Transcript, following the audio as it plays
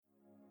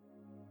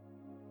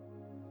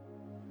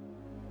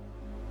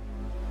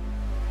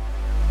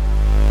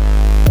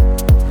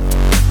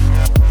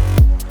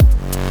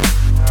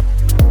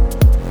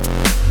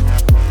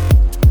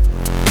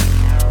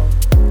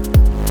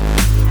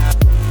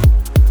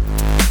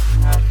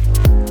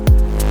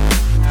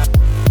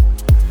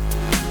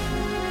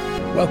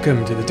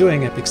Welcome to the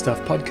Doing Epic Stuff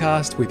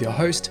podcast with your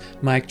host,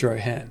 Mike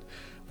Drohan,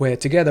 where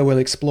together we'll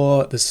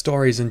explore the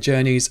stories and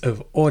journeys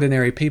of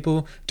ordinary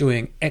people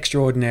doing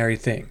extraordinary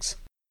things.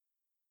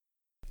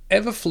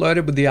 Ever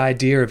flirted with the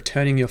idea of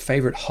turning your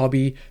favorite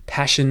hobby,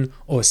 passion,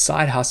 or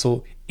side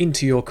hustle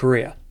into your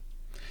career?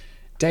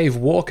 Dave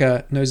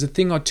Walker knows a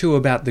thing or two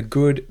about the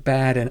good,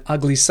 bad, and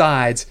ugly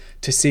sides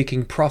to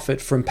seeking profit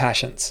from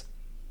passions.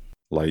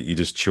 Like, you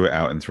just chew it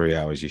out in 3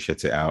 hours, you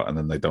shit it out, and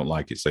then they don't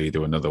like it, so you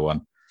do another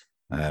one.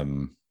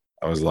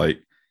 I was like,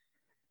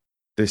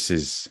 I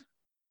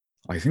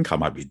think I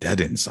might be dead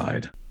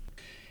inside.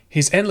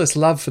 His endless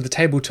love for the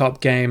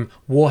tabletop game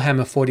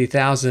Warhammer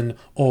 40,000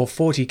 or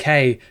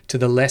 40k to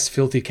the less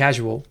filthy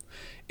casual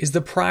is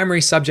the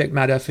primary subject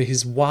matter for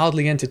his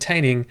wildly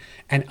entertaining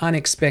and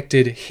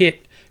unexpected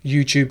hit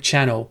YouTube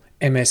channel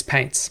MS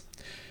Paints,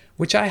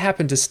 which I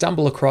happened to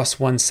stumble across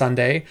one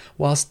Sunday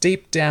whilst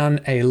deep down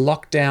a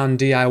lockdown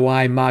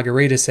DIY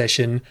margarita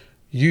session,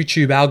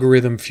 YouTube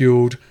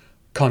algorithm-fueled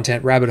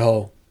content rabbit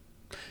hole.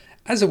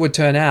 As it would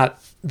turn out,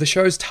 the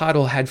show's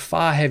title had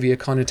far heavier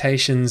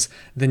connotations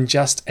than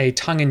just a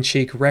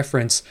tongue-in-cheek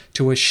reference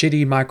to a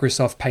shitty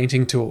Microsoft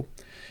painting tool.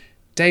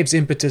 Dave's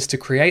impetus to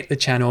create the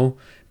channel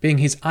being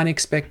his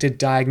unexpected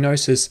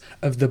diagnosis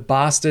of the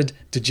bastard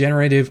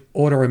degenerative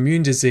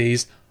autoimmune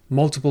disease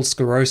multiple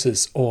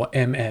sclerosis, or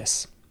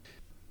MS.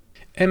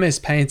 MS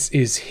Paints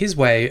is his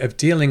way of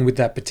dealing with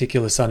that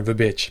particular son of a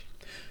bitch,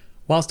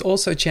 whilst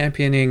also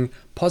championing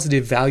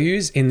positive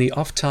values in the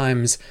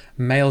oft-times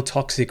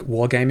male-toxic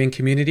wargaming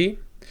community,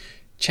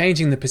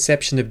 changing the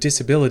perception of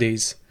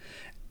disabilities,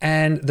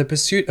 and the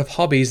pursuit of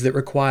hobbies that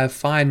require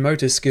fine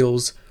motor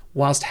skills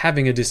whilst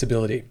having a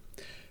disability.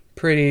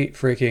 Pretty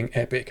freaking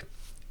epic.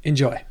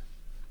 Enjoy.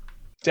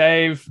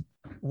 Dave,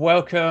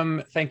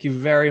 welcome. Thank you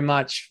very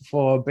much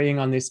for being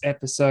on this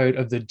episode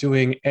of the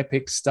Doing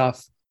Epic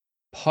Stuff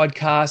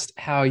podcast.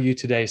 How are you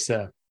today,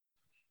 sir?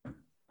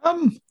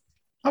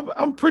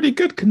 I'm pretty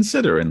good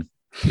considering.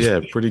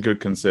 Yeah, pretty good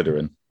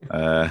considering.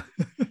 You've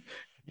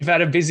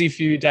had a busy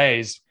few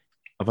days.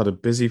 I've had a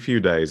busy few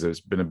days.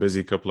 It's been a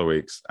busy couple of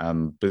weeks,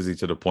 and busy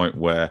to the point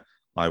where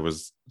I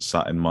was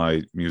sat in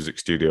my music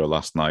studio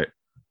last night,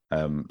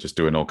 just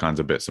doing all kinds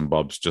of bits and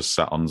bobs, just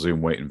sat on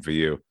Zoom waiting for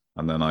you.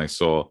 And then I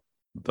saw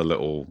the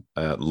little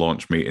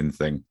launch meeting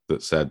thing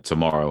that said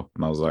tomorrow.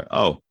 And I was like,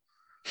 oh,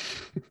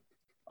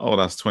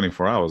 that's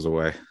 24 hours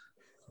away.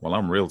 Well,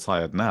 I'm real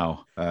tired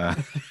now.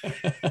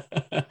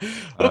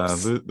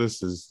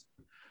 This is,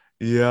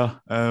 yeah.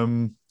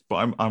 But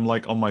I'm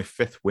like on my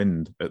fifth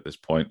wind at this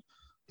point.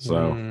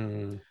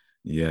 So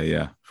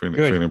yeah.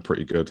 Feeling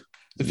pretty good.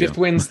 The fifth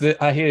wind's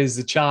that I hear is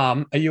the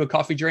charm. Are you a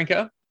coffee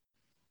drinker?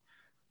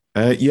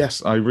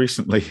 Yes, I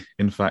recently,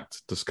 in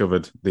fact,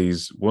 discovered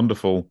these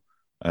wonderful.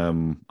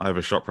 I have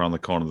a shop around the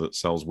corner that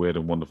sells weird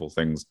and wonderful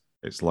things.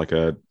 It's like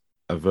a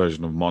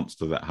version of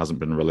Monster that hasn't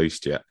been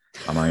released yet,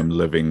 and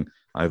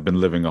I've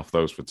been living off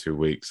those for 2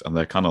 weeks, and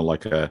they're kind of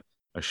like a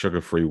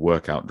sugar-free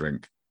workout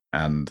drink.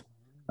 And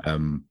I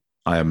am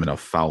in a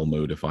foul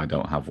mood if I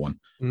don't have one.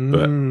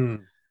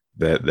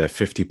 But they're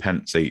 50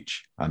 pence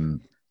each,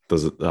 and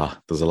there's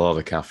a lot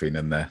of caffeine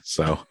in there.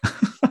 So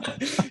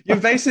you're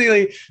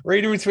basically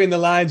reading between the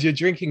lines. You're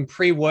drinking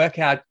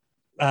pre-workout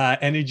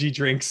energy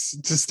drinks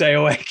to stay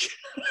awake.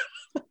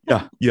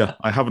 Yeah.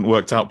 I haven't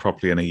worked out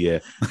properly in a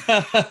year.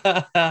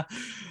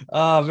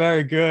 Oh,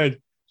 very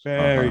good.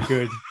 Very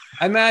good.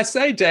 And may I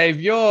say, Dave,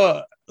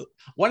 you're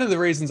one of the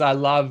reasons I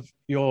love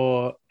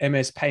your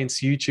MS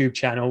Paints YouTube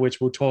channel,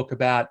 which we'll talk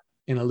about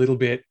in a little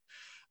bit,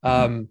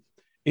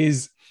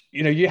 is,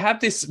 you have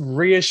this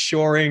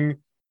reassuring,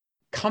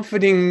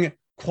 comforting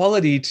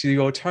quality to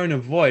your tone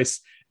of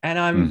voice. And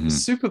I'm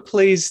super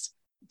pleased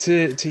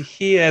to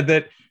hear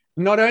that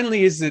not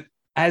only is it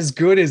as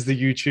good as the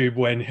YouTube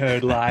when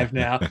heard live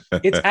now,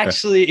 it's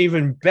actually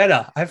even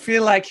better. I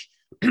feel like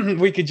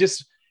we could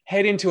just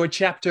head into a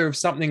chapter of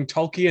something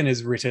Tolkien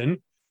has written,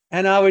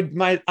 and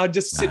I'd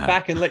just sit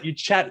back and let you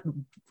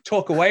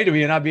talk away to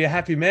me, and I'd be a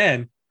happy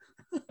man.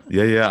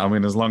 Yeah. I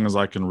mean, as long as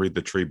I can read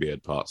the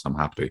Treebeard parts, I'm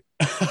happy.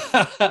 Maybe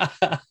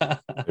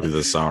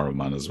the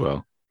Saruman as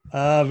well.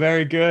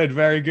 Very good.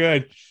 Very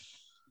good.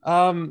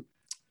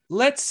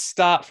 Let's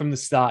start from the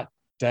start,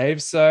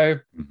 Dave. So,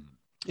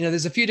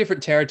 there's a few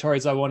different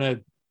territories I want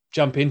to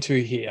jump into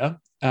here.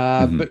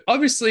 But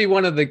obviously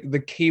one of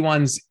the key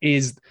ones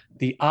is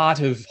the art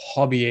of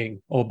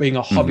hobbying, or being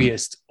a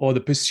hobbyist, or the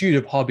pursuit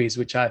of hobbies,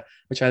 which I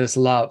just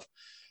love.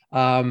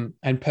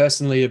 And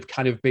personally have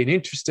kind of been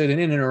interested in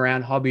and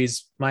around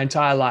hobbies my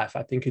entire life.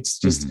 I think it's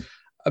just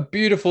a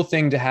beautiful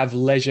thing to have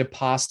leisure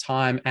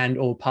pastime and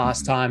or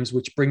pastimes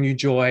which bring you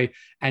joy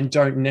and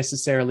don't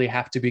necessarily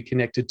have to be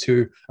connected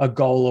to a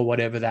goal or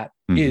whatever that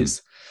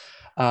is.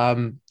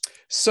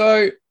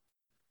 So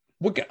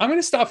I'm going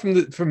to start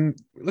from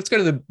let's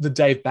go to the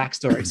Dave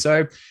backstory.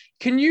 So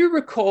can you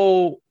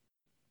recall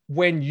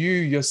when you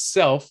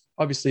yourself,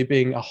 obviously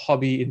being a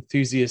hobby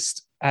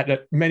enthusiast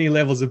at many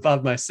levels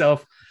above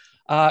myself,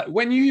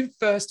 when you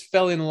first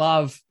fell in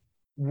love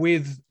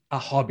with a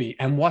hobby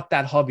and what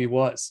that hobby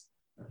was?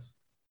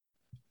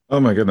 Oh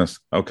my goodness.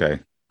 Okay.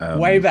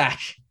 Way Um, back.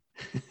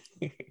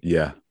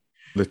 yeah.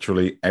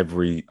 Literally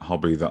every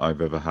hobby that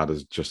I've ever had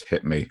has just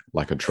hit me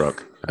like a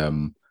truck.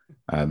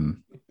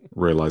 And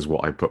realize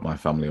what I put my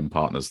family and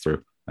partners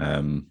through.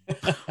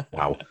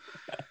 Wow.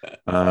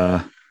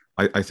 Uh,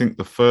 I think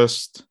the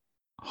first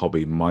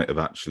hobby might have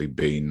actually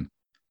been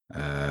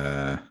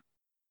uh,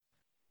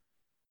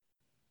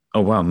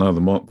 oh wow, no,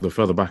 the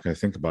further back I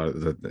think about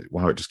it,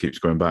 wow, it just keeps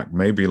going back.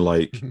 Maybe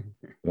like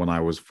when I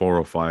was 4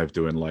 or 5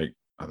 doing like,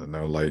 I don't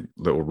know, like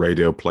little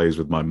radio plays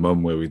with my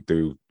mum where we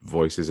do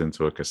voices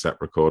into a cassette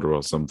recorder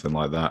or something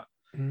like that.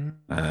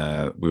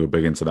 We were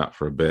big into that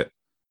for a bit.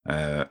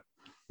 Uh,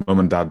 Mum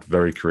and dad,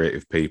 very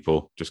creative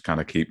people, just kind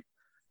of keep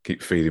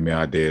feeding me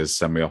ideas,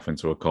 send me off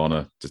into a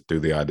corner, just do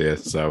the idea.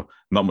 So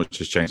not much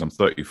has changed. I'm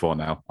 34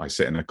 now. I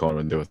sit in a corner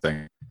and do a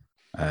thing.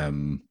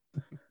 Um,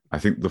 I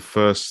think the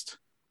first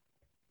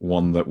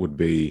one that would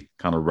be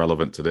kind of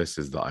relevant to this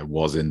is that I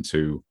was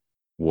into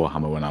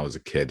Warhammer when I was a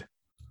kid.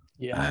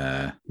 Yeah,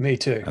 Uh, me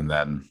too. and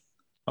then,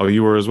 oh,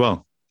 you were as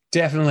well?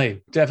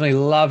 Definitely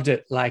loved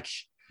it. Like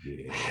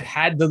Yeah.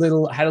 had a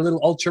little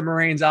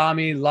Ultramarines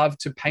army,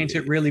 loved to paint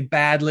it really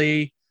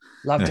badly,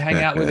 loved to hang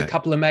out with a Yeah.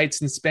 couple of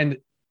mates and spend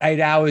 8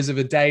 hours of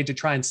a day to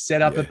try and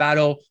set up a Yeah.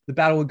 battle. The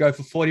battle would go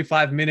for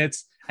 45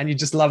 minutes and you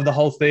just love the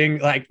whole thing.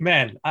 Like,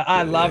 man, I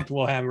Yeah. Yeah. loved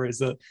Warhammer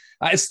as a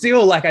I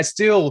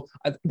still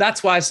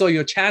that's why I saw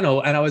your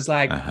channel and I was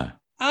like, Uh-huh.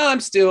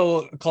 I'm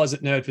still a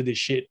closet nerd for this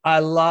shit. I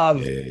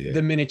love Yeah. Yeah.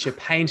 the miniature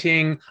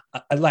painting.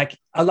 I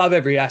love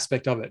every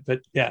aspect of it.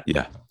 But yeah,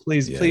 Yeah. Yeah.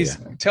 please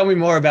tell me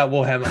more about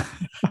Warhammer.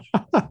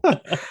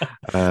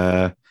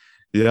 Yeah.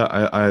 Yeah.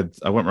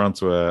 I went around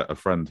to a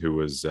friend who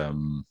was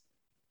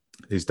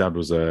his dad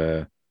was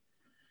a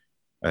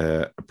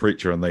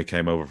preacher, and they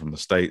came over from the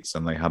States,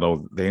 and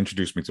they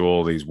introduced me to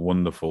all these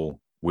wonderful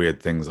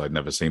weird things I'd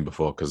never seen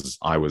before because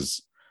I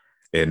was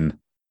in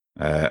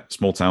a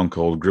small town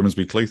called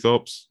Grimsby and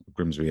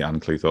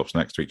Cleethorpes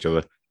next to each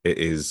other. It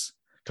is.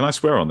 Can I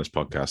swear on this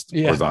podcast, or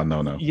Yeah. is that a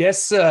no?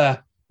 Yes,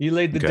 sir. You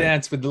lead the Okay,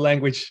 dance with the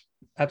language.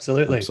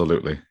 Absolutely.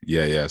 absolutely,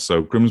 yeah, yeah.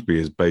 So Grimsby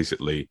is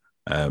basically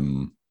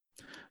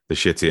the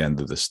shitty end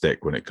of the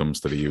stick when it comes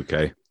to the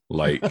UK.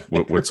 Like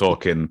we're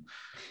talking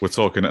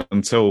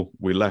until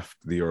we left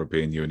the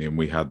European Union,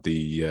 we had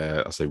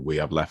I say we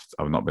have left.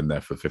 I've not been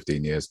there for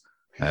 15 years.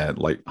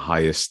 Like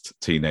highest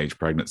teenage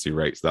pregnancy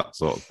rates, that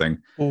sort of thing.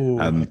 Oh,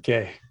 And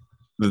okay.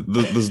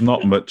 there's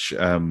not much.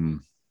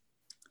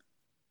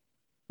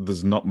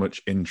 There's not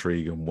much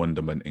intrigue and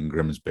wonderment in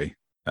Grimsby.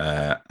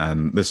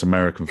 And this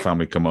American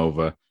family come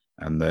over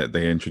and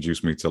they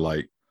introduced me to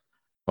like,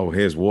 oh,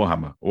 here's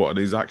Warhammer. What are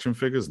these action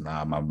figures?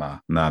 Nah, man,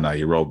 nah.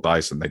 You roll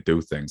dice and they do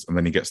things. And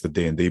then he gets the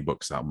D&D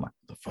books out. I'm like,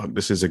 the fuck,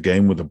 this is a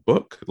game with a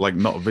book? Like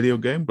not a video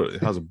game, but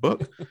it has a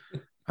book.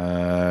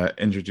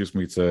 Introduced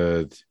me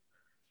to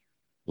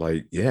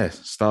like, yeah,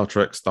 Star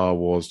Trek, Star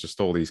Wars, just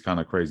all these kind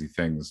of crazy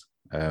things.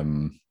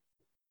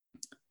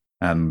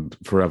 And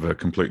forever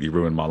completely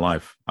ruined my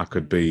life. I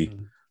could be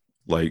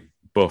like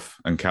buff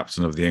and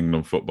captain of the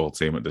England football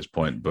team at this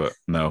point, but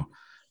no,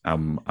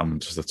 I'm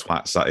just a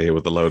twat sat here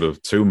with a load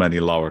of too many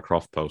Lara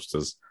Croft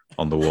posters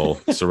on the wall,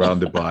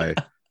 surrounded by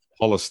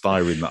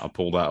polystyrene that I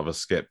pulled out of a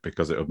skip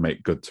because it would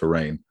make good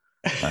terrain,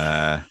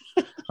 and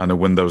a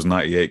Windows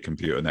 98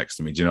 computer next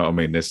to me. Do you know what I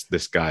mean?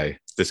 This guy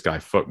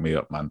fucked me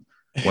up, man.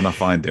 When I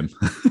find him,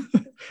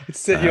 It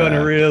set you on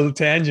a real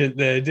tangent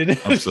there, didn't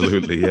it?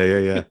 absolutely,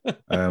 yeah.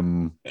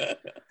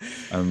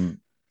 And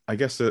I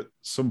guess at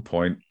some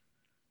point,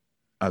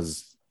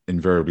 as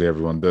invariably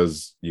everyone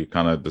does, you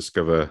kind of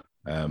discover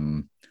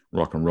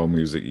rock and roll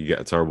music. You get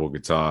a terrible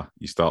guitar.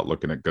 You start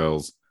looking at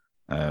girls.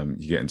 You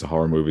get into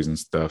horror movies and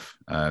stuff.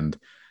 And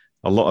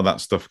a lot of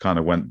that stuff kind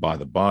of went by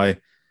the by.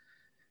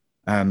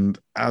 And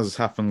as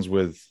happens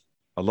with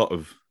a lot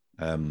of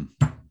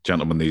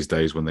gentlemen these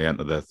days, when they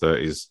enter their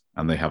 30s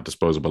and they have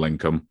disposable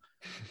income,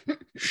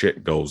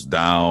 shit goes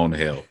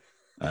downhill.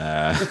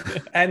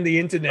 And the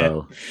internet.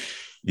 So,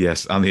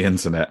 yes, and the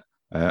internet.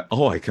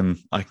 I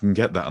can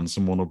get that, and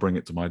someone will bring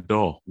it to my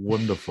door.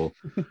 Wonderful.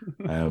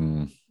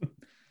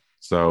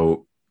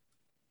 So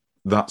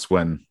that's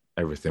when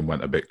everything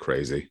went a bit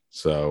crazy.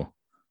 So,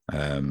 I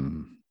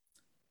don't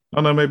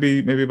know,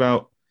 maybe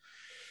about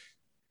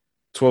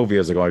 12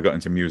 years ago, I got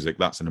into music.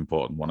 That's an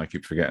important one. I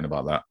keep forgetting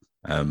about that.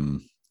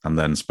 And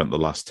then spent the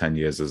last 10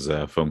 years as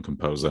a film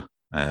composer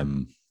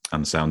and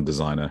sound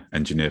designer,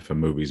 engineer for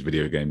movies,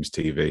 video games,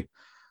 TV.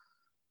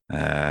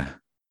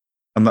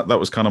 And that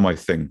was kind of my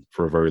thing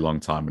for a very long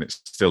time, and it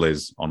still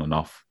is on and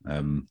off.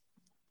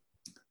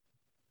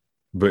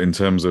 But in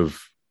terms of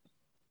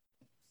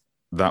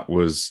that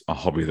was a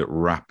hobby that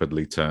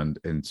rapidly turned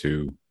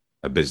into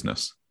a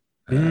business,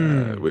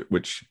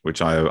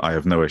 which I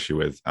have no issue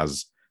with.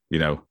 As you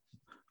know,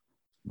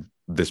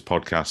 this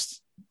podcast,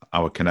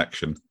 our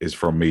connection is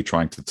from me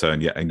trying to turn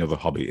yet another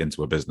hobby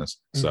into a business.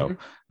 So,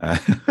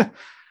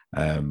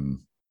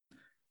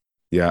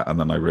 yeah, and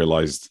then I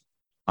realized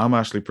I'm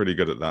actually pretty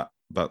good at that.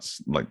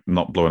 That's like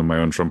not blowing my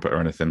own trumpet or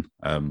anything,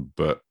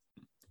 but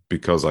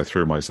because I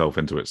threw myself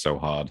into it so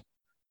hard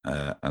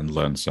and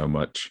learned so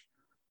much,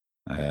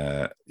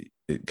 Uh,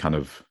 it kind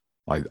of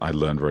I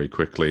learned very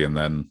quickly, and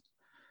then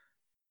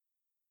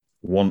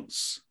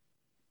once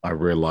I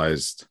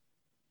realized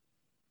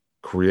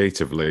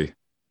creatively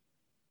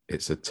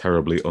it's a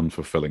terribly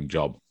unfulfilling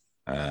job.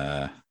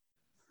 Uh,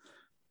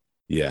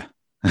 yeah.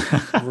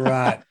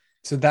 Right.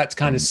 So that's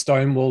kind of And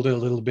stonewalled it a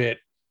little bit.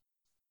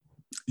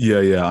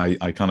 yeah.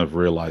 I kind of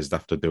realized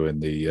after doing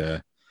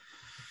the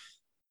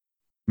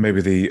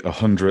maybe the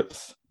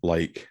 100th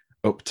like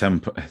up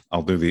tempo,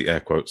 I'll do the air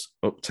quotes,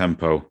 up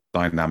tempo,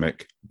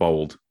 dynamic,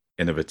 bold,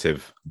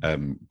 innovative,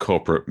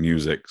 corporate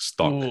music,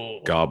 stock,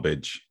 Ooh.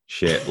 garbage,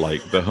 shit.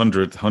 Like the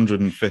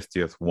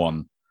 150th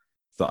one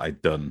that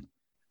I'd done.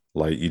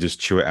 Like you just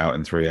chew it out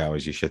in 3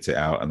 hours, you shit it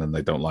out, and then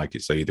they don't like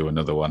it, so you do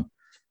another one.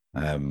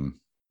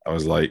 I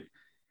was like,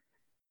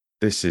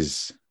 this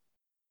is,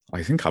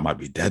 I think I might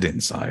be dead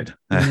inside.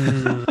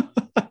 Mm.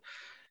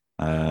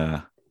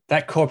 uh,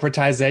 That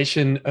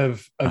corporatization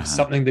of uh,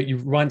 something that you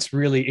once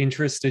really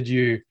interested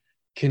you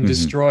can mhm.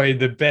 destroy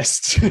the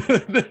best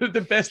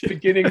the best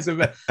beginnings of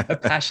a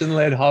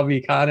passion-led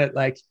hobby, can't it?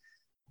 Like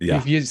Yeah,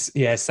 if you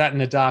sat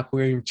in a dark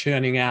room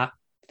churning out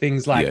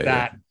things like yeah,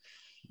 that,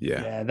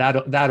 yeah, yeah,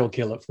 that'll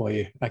kill it for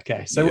you.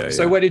 Okay. So yeah,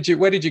 so yeah.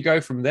 where did you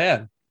go from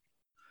there?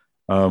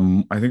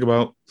 I think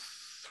about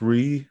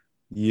 3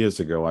 years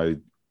ago, I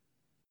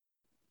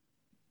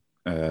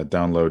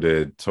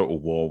downloaded Total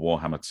War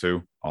Warhammer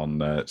 2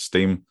 on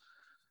Steam,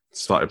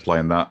 started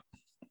playing that,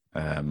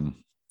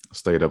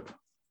 stayed up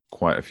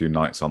quite a few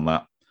nights on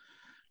that,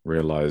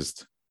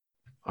 realized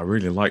I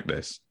really like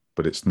this,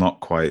 but it's not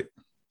quite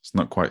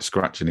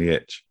scratching the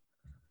itch.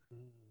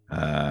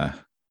 Uh,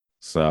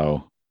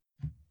 so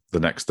the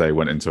next day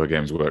went into a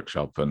games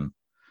workshop and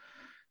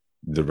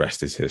the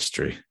rest is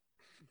history.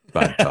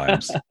 Bad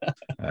times.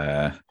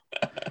 Uh,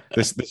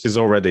 this is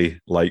already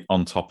like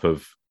on top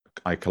of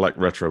I collect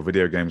retro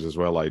video games as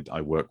well.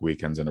 I work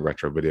weekends in a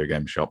retro video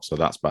game shop, so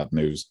that's bad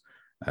news.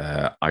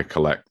 I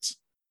collect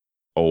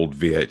old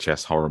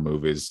VHS horror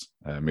movies.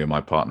 Me and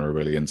my partner are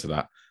really into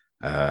that,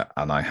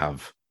 and I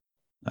have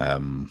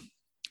um,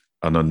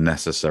 an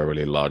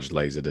unnecessarily large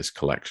laserdisc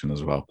collection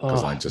as well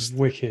because Oh,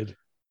 wicked.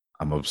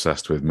 I'm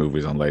obsessed with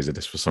movies on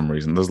laserdisc for some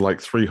reason. There's like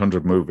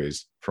 300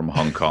 movies from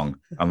Hong Kong,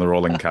 and they're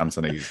all in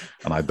Cantonese,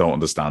 and I don't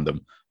understand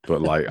them.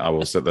 But like, I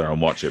will sit there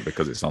and watch it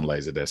because it's on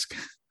laserdisc.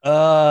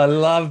 Oh, I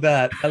love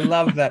that. I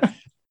love that.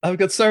 I've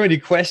got so many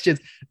questions.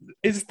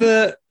 Is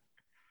the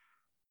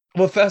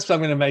Well, first I'm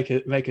going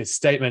to make a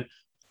statement.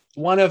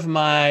 One of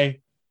my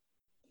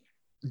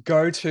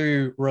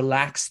go-to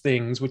relax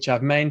things, which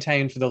I've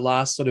maintained for the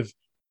last sort of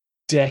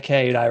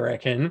decade, I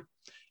reckon,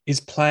 is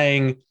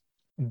playing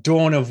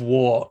Dawn of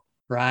War,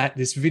 right?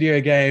 This video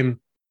game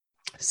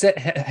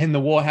set in the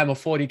Warhammer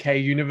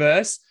 40K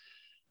universe.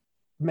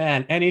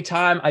 Man,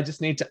 anytime I just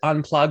need to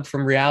unplug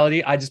from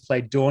reality, I just play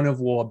Dawn of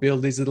War,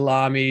 build these little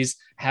armies,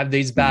 have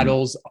these Mm-hmm,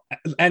 battles,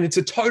 and it's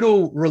a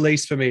total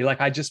release for me.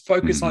 Like I just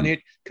focus on mm-hmm, it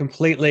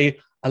completely.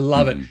 I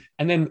love it. mm-hmm,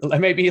 And then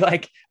maybe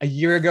like a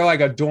year ago, I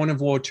got Dawn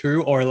of War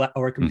 2 or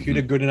a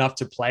computer mm-hmm. good enough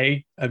to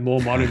play a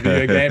more modern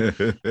video game.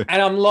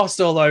 And I'm lost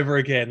all over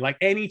again. Like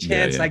any Yeah,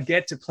 chance yeah. I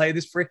get to play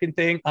this freaking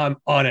thing, I'm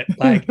on it.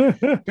 Like,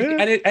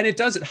 and it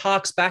does, it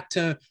harks back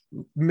to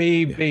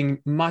me Yeah. being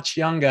much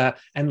younger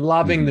and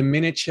loving the Mm-hmm,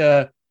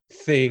 miniature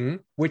thing,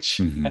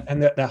 which mm-hmm,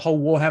 and the whole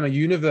Warhammer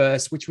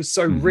universe, which was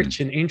so mm-hmm, rich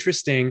and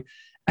interesting.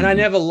 And I mm-hmm,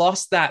 never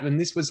lost that. And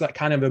this was like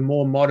kind of a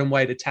more modern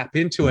way to tap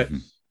into it. mm-hmm.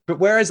 But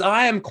whereas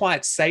I am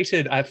quite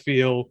sated, I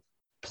feel,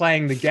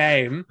 playing the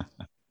game,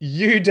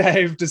 you,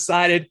 Dave,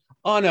 decided,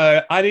 oh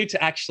no, I need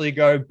to actually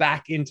go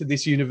back into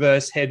this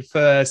universe head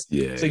first.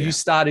 Yeah, So you yeah,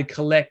 started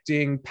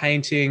collecting,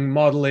 painting,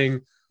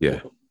 modeling.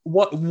 yeah.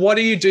 What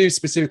do you do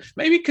specifically?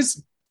 Maybe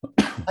because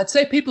I'd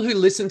say people who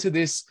listen to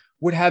this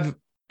would have,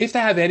 if they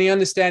have any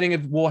understanding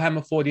of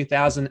Warhammer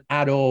 40,000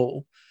 at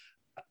all,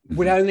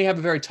 would Mm-hmm, only have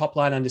a very top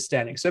line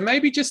understanding. So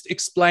maybe just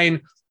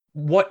explain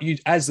what you,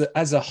 as a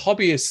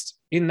hobbyist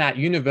in that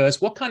universe,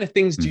 what kind of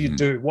things do you mm-hmm.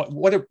 do?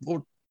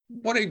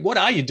 What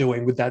are you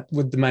doing with that,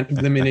 with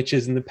the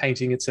miniatures and the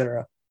painting,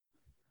 etc.?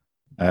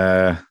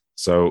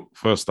 So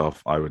first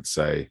off, I would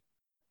say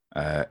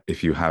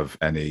if you have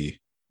any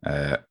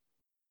uh,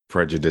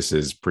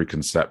 prejudices,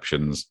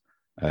 preconceptions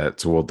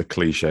toward the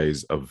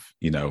cliches of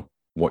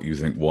what you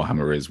think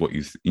Warhammer is, what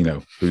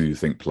who you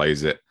think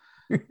plays it,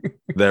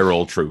 they're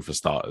all true for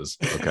starters.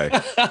 Okay,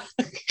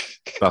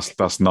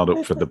 that's not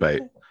up for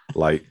debate.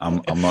 Like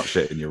I'm not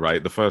shitting you,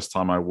 right? The first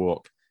time I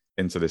walk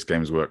into this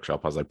games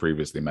workshop, as I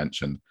previously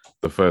mentioned,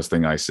 the first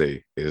thing I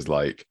see is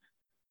like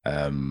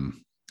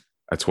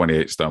a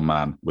 28 stone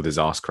man with his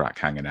arse crack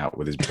hanging out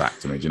with his back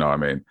to me. Do you know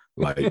what I mean?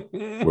 Like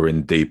we're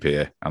in deep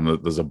here, and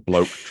there's a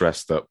bloke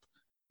dressed up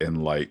in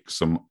like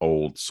some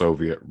old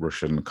Soviet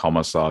Russian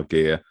commissar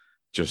gear,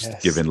 just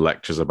Yes. giving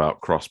lectures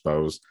about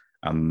crossbows.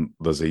 And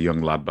there's a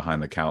young lad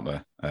behind the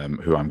counter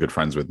who I'm good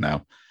friends with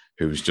now,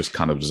 who's just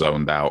kind of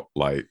zoned out,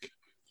 like,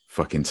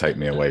 fucking take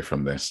me away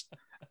from this.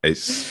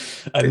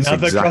 It's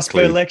Another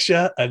crossbow exactly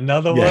lecture,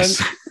 another one.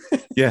 yes,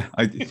 yeah.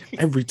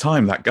 Every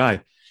time that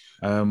guy.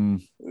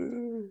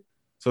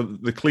 So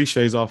the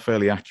cliches are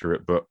fairly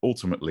accurate, but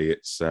ultimately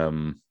it's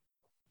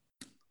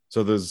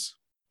so there's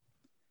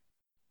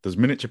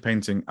miniature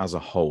painting as a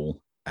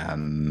whole,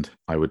 and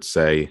I would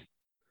say,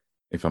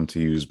 if I'm to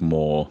use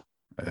more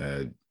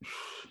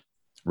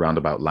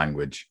roundabout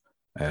language,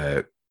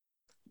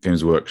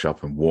 Games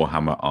Workshop and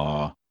Warhammer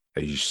are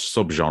a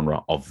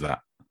subgenre of that,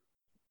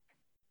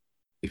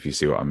 if you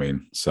see what I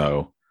mean.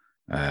 So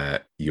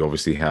you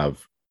obviously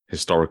have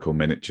historical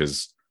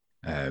miniatures.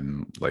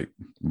 Like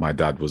my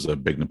dad was a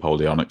big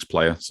Napoleonics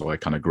player, so I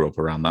kind of grew up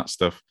around that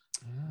stuff.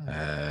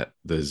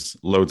 There's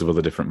loads of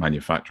other different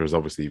manufacturers.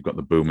 Obviously, you've got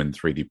the boom in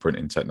 3D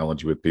printing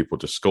technology with people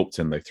just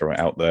sculpting, they throw it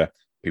out there,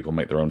 people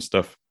make their own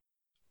stuff.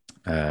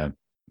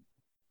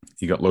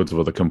 You got loads of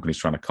other companies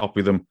trying to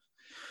copy them.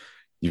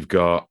 You've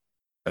got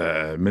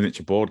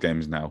miniature board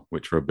games now,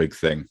 which are a big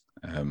thing.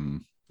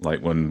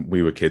 Like when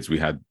we were kids, we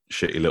had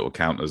shitty little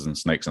counters and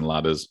snakes and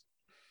ladders.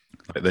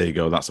 Like, there you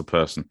go, that's a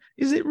person.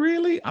 Is it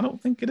really? I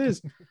don't think it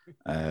is.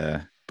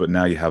 But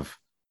now you have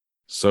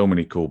so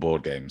many cool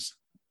board games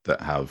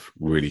that have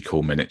really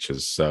cool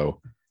miniatures.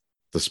 So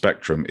the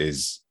spectrum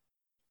is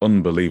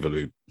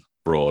unbelievably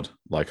broad.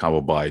 Like I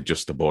will buy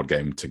just a board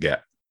game to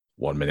get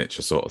one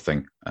miniature sort of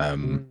thing.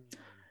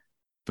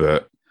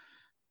 But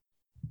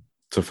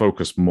to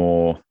focus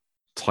more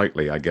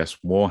tightly, I guess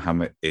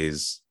Warhammer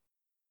is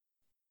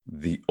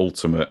the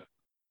ultimate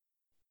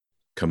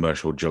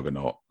commercial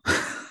juggernaut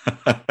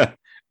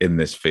in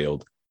this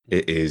field.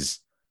 It is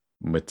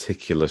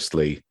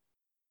meticulously,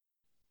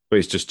 but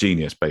it's just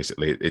genius,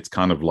 basically. It's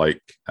kind of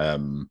like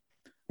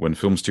when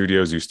film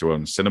studios used to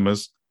own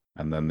cinemas,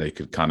 and then they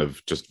could kind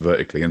of just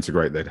vertically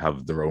integrate. They'd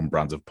have their own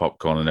brands of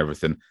popcorn and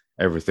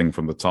everything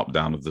from the top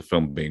down of the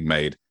film being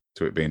made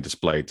to it being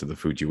displayed to the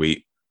food you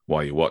eat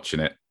while you're watching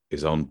it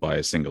is owned by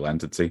a single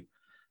entity.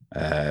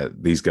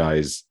 These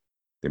guys,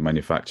 they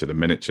manufacture the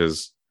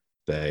miniatures,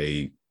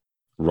 they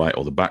write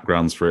all the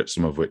backgrounds for it,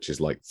 some of which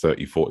is like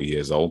 30, 40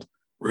 years old,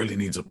 really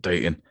needs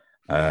updating.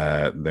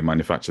 They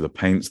manufacture the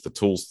paints, the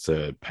tools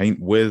to paint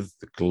with,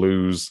 the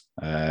glues.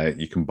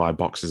 You can buy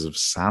boxes of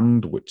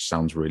sand, which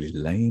sounds really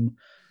lame.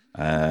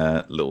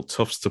 Little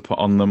tufts to put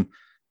on them.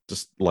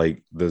 Just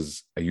like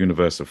there's a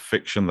universe of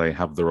fiction. They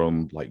have their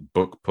own like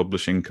book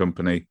publishing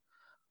company.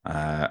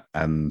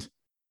 And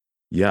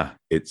yeah,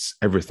 it's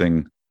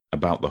everything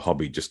about the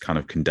hobby just kind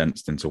of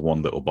condensed into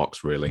one little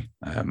box, really.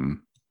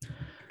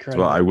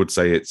 So I would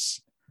say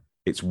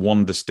it's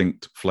one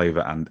distinct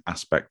flavor and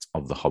aspect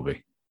of the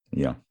hobby.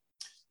 Yeah.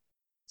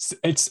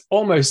 It's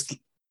almost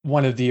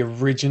one of the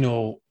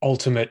original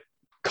ultimate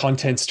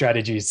content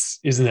strategies,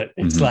 isn't it?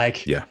 It's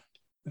like, yeah,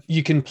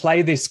 you can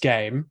play this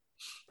game,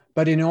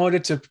 but in order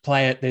to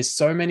play it, there's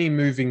so many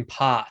moving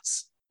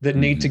parts that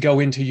need to go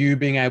into you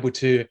being able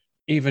to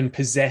even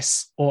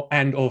possess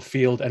or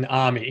field an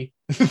army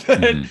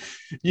that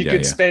you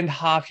could spend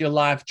half your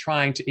life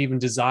trying to even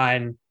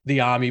design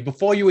the army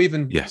before you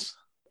even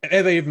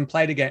ever even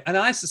played a game. And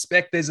I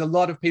suspect there's a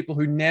lot of people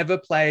who never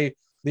play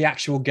the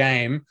actual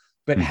game,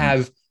 but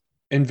have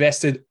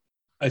invested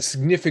a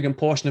significant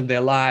portion of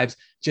their lives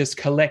just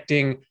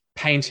collecting,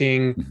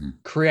 painting,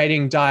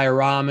 creating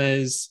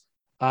dioramas,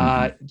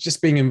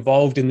 just being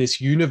involved in this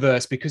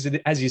universe, because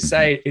it, as you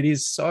say, it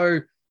is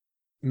so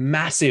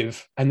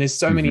massive and there's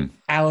so many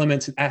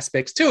elements and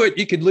aspects to it.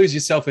 You could lose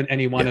yourself in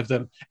any one of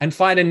them and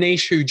find a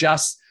niche who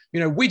just,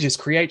 we just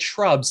create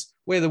shrubs.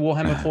 We're the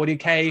Warhammer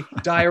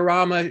 40K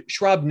diorama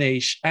shrub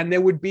niche. And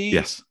there would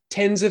be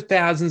tens of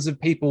thousands of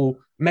people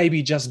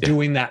maybe just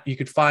doing that. You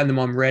could find them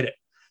on Reddit.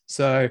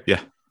 So,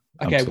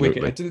 okay,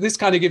 wicked. This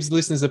kind of gives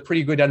listeners a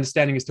pretty good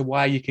understanding as to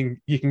why you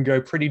can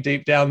go pretty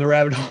deep down the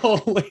rabbit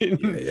hole in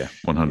 100%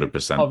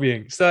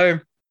 hobbying. So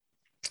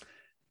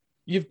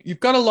you've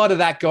got a lot of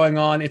that going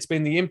on. It's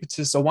been the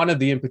impetus, or one of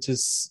the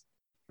impetus.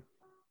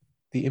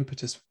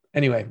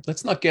 Anyway,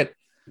 let's not get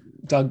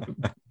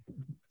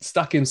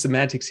stuck in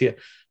semantics here.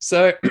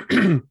 So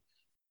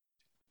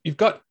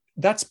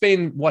that's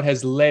been what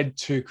has led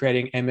to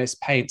creating MS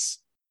Paints,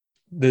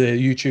 the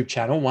YouTube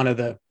channel, one of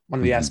the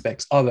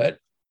aspects of it,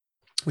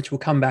 which we'll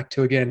come back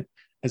to again,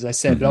 as I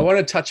said. But I want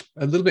to touch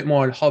a little bit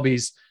more on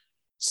hobbies.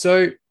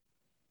 So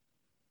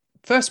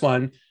first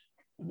one,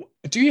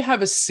 do you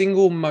have a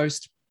single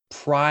most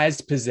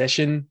prized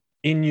possession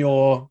in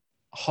your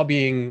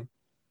hobbying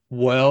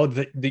world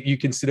that you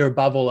consider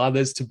above all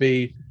others to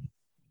be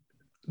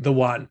the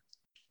one?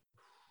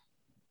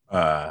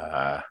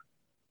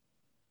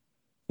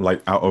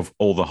 Like out of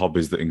all the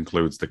hobbies that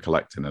includes the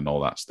collecting and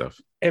all that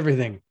stuff?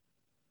 Everything.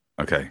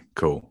 Okay,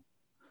 cool.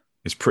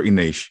 It's pretty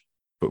niche,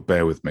 but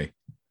bear with me.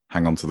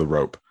 Hang on to the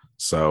rope.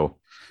 So,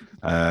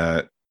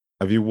 have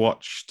you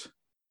watched?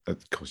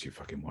 Of course, you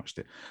fucking watched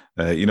it.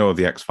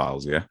 The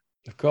X-Files, yeah?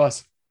 Of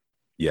course.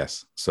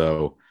 Yes.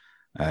 So,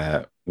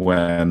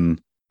 when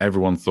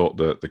everyone thought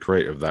that the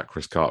creator of that,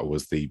 Chris Carter,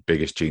 was the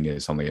biggest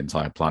genius on the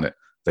entire planet,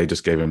 they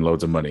just gave him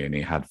loads of money, and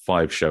he had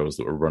 5 shows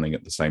that were running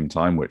at the same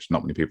time, which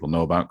not many people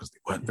know about because they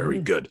weren't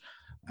very good.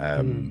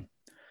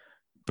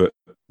 But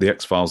the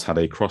X-Files had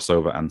a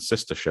crossover and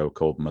sister show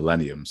called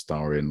Millennium,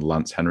 starring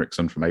Lance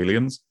Henriksen from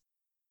Aliens.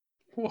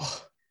 Whoa.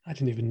 I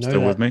didn't even know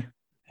Still that. with me?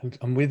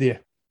 I'm with you.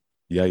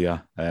 Yeah.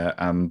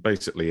 And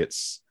basically,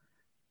 it's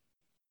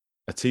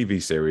a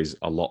TV series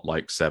a lot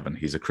like Seven.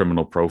 He's a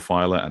criminal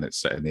profiler, and it's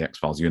set in the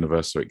X-Files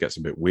universe, so it gets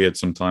a bit weird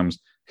sometimes.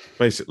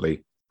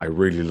 Basically, I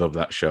really love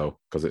that show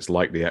because it's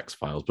like the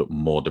X-Files, but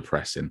more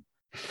depressing.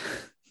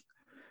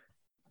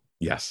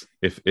 Yes,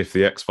 if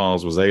the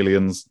X-Files was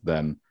aliens,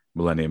 then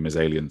Millennium is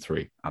Alien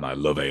 3, and I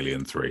love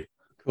Alien 3.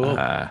 Cool.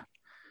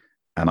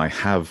 And I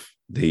have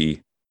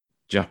the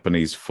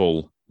Japanese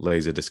full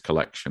Laserdisc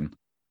collection,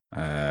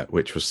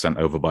 which was sent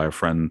over by a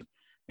friend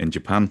in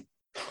Japan.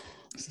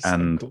 This is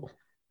And so cool.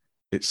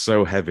 it's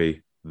so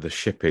heavy, the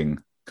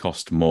shipping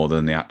cost more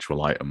than the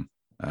actual item.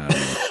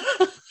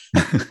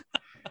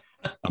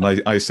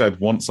 And I said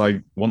once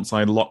I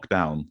lock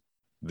down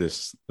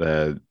this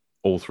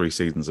all 3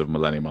 seasons of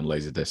Millennium on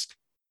Laserdisc,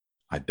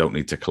 I don't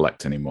need to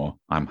collect anymore.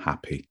 I'm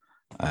happy.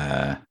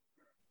 So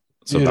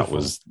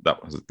Beautiful.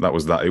 that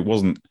was that. It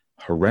wasn't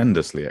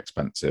horrendously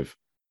expensive,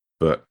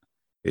 but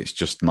it's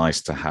just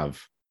nice to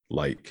have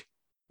like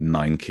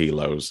 9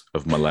 kilos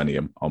of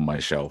Millennium on my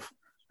shelf.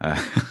 Tell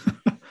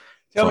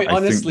So me I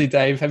honestly, think,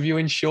 Dave, have you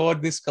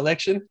insured this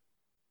collection?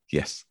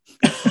 yes.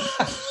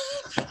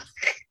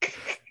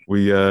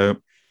 We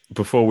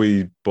before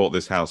we bought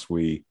this house,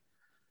 we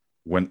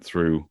went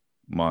through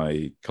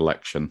my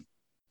collection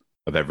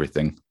of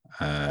everything,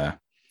 and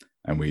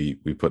we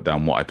put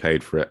down what I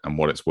paid for it and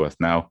what it's worth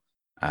now.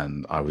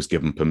 And I was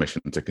given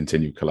permission to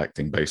continue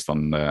collecting based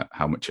on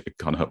how much it had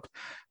gone up.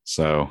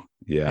 So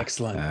yeah,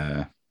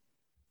 Excellent.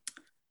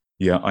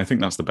 Yeah, I think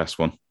that's the best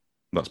one.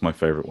 That's my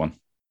favorite one.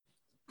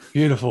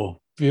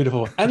 Beautiful.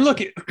 And look,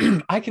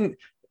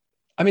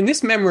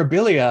 this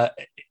memorabilia,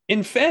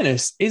 in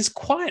fairness, is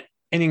quite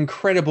an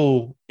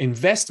incredible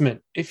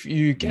investment if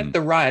you get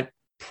the right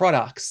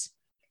products.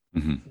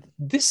 Mm-hmm.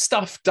 This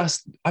stuff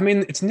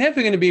it's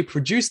never going to be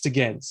produced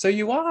again. So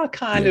you are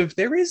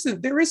there is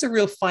a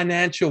real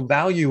financial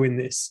value in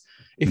this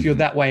if you're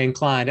that way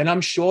inclined. And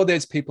I'm sure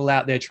there's people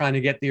out there trying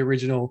to get the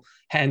original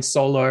Han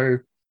Solo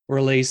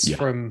release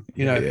from,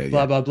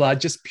 blah, blah, blah,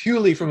 just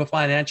purely from a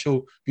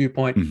financial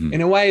viewpoint,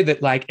 in a way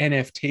that like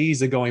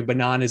NFTs are going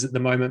bananas at the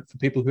moment for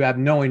people who have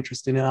no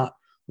interest in art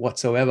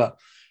whatsoever.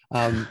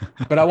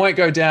 But I won't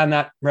go down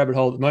that rabbit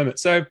hole at the moment.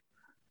 So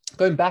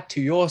going back to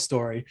your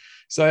story.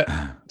 So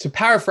to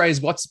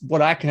paraphrase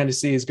what I kind of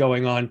see is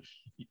going on,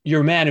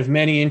 you're a man of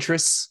many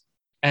interests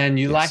and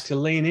you like to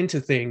lean into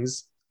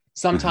things.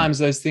 Sometimes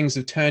those things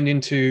have turned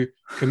into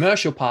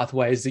commercial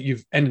pathways that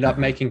you've ended up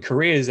making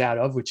careers out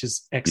of, which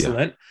is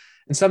excellent.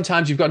 And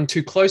sometimes you've gotten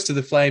too close to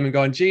the flame and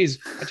gone, geez,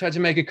 I tried to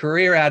make a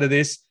career out of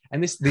this.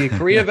 And the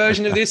career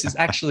version of this is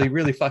actually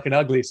really fucking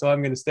ugly. So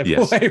I'm going to step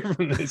away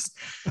from this.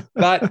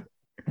 But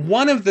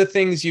one of the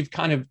things you've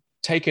kind of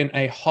taken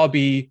a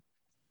hobby,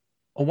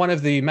 or one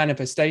of the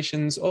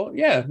manifestations, or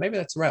maybe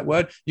that's the right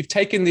word. You've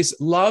taken this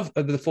love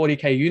of the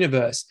 40K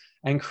universe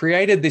and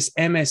created this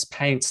MS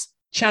Paints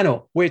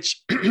channel,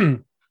 which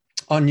on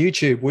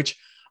YouTube, which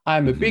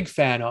I'm a big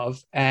fan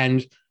of.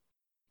 And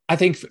I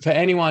think for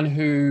anyone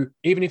who,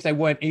 even if they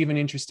weren't even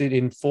interested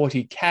in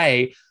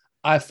 40K,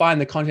 I find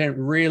the content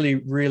really,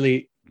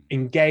 really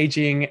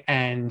engaging.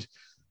 And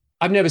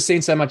I've never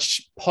seen so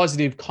much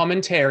positive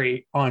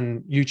commentary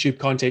on YouTube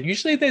content.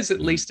 Usually there's at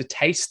least a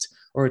taste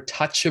or a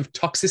touch of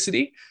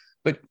toxicity,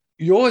 but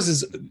yours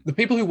is, the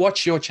people who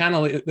watch your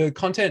channel, the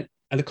content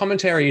and the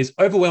commentary is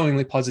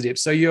overwhelmingly positive.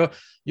 So you're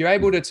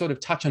able to sort of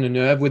touch on a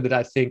nerve with it.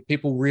 I think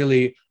people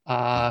really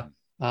are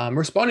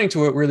responding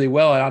to it really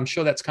well. And I'm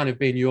sure that's kind of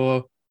been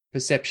your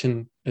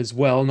perception as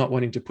well, not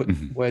wanting to put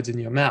words in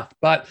your mouth.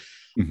 But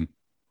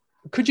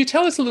could you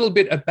tell us a little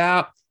bit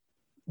about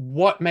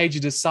what made you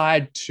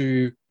decide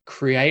to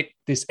create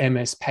this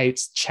MS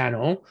Paints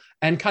channel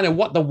and kind of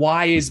what the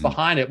why is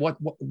behind it?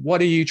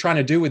 What are you trying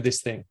to do with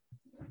this thing?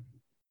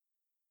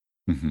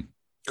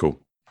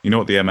 Cool. You know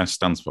what the MS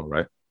stands for,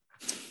 right?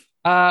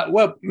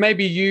 Well,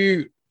 maybe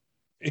you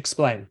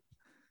explain.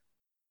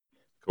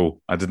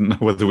 Cool. I didn't know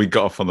whether we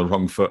got off on the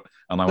wrong foot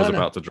and I was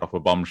about to drop a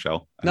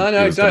bombshell. No,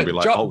 don't. Be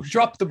like,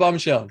 drop the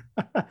bombshell.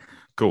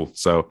 Cool.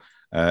 So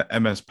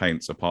MS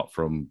Paints, apart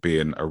from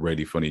being a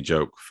really funny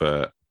joke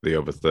for the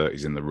over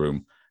 30s in the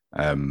room,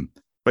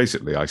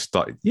 basically I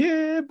started,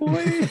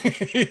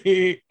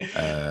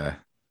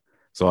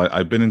 so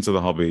I've been into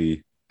the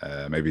hobby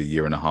maybe a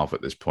year and a half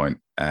at this point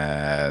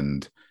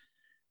and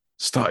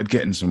started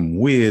getting some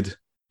weird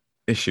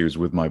issues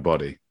with my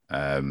body.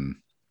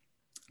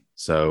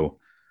 So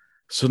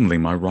suddenly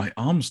my right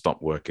arm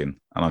stopped working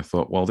and I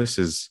thought, well, this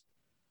is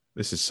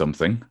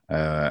something.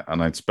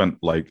 And I'd spent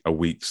like a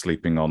week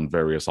sleeping on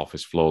various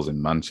office floors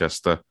in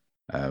Manchester.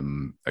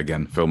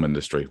 Again, film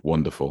industry,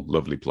 wonderful,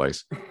 lovely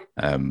place.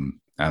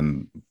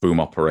 And boom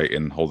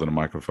operating, holding a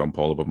microphone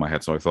pole above my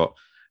head. So I thought,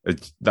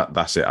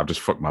 that's it. I've just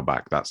fucked my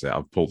back. That's it.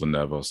 I've pulled a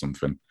nerve or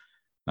something.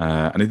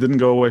 And it didn't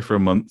go away for a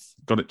month.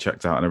 Got it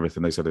checked out and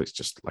everything. They said it's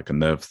just like a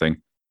nerve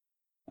thing.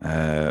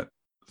 3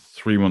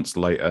 months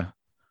later,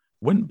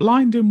 went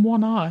blind in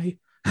one eye,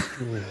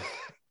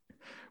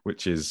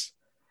 which is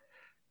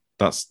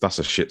that's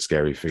a shit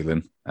scary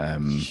feeling.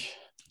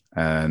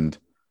 And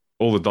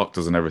all the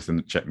doctors and everything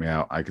that checked me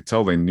out, I could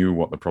tell they knew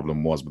what the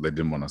problem was, but they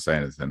didn't want to say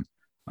anything.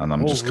 And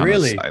I'm Oh, just kind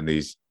of sat really? in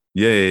these.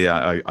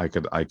 Yeah. I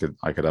could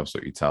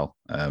absolutely tell.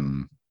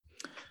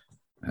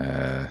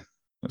 Uh,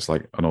 it's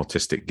like an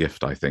autistic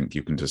gift. I think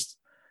you can just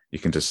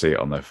see it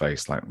on their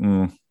face, like,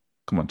 come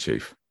on,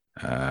 chief.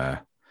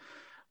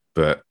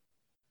 But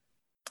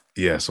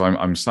yeah, so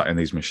I'm sat in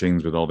these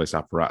machines with all this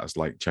apparatus,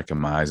 like checking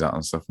my eyes out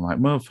and stuff. I'm like,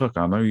 motherfucker,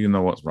 I know you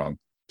know what's wrong.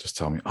 Just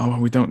tell me. Oh, well,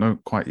 we don't know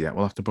quite yet.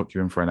 We'll have to book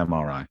you in for an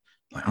MRI.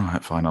 Like, all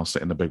right, fine. I'll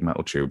sit in the big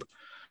metal tube.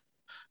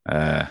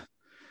 Uh,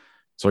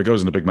 so he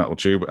goes in the big metal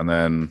tube, and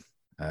then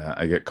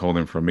I get called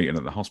in for a meeting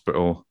at the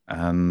hospital,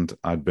 and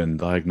I'd been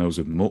diagnosed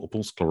with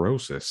multiple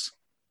sclerosis,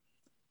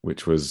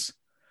 which was,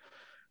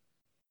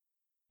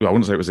 well, I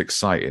wouldn't say it was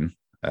exciting,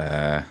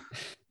 but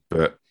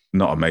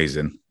not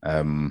amazing.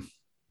 And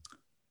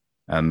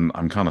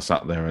I'm kind of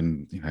sat there,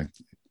 and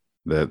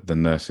the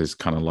nurse is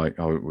kind of like,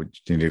 "Oh, do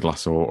you need a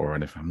glass of water or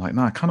anything?" I'm like,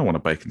 "No, I kind of want a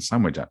bacon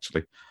sandwich,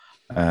 actually."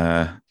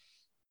 Uh,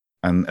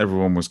 and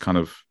everyone was kind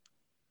of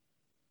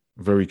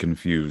very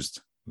confused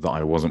that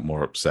I wasn't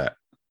more upset.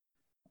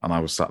 And I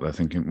was sat there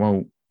thinking,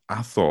 well,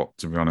 I thought,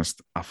 to be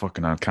honest, I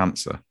fucking had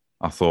cancer.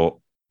 I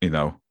thought,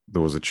 there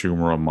was a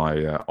tumor on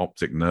my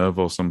optic nerve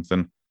or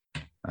something.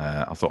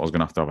 I thought I was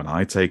going to have an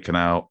eye taken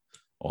out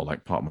or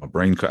like part of my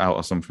brain cut out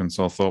or something.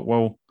 So I thought,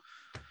 well,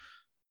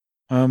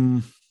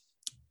 um,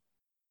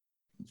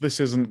 this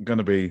isn't going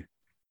to be.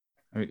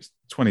 I mean, it's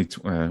 20.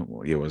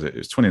 What year was it? It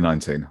was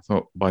 2019. I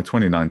thought by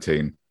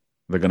 2019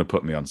 they're going to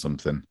put me on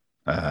something.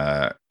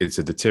 It's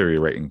a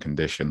deteriorating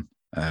condition.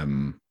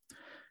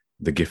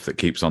 The gift that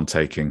keeps on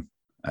taking,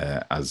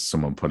 as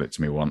someone put it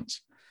to me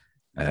once.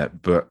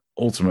 But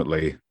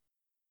ultimately,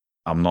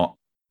 I'm not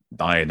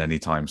dying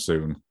anytime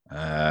soon.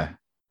 And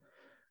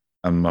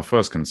my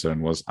first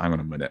concern was, hang on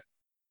a minute,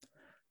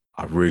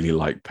 I really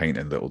like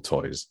painting little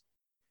toys.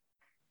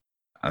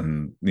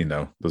 And,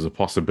 there's a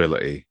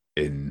possibility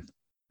in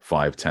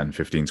 5, 10,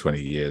 15,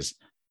 20 years,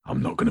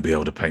 I'm not going to be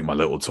able to paint my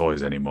little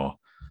toys anymore.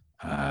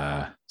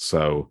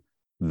 So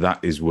that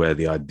is where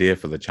the idea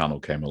for the channel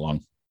came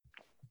along.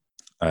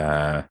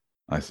 I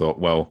thought,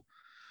 well,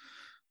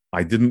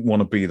 I didn't want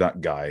to be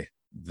that guy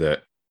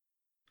that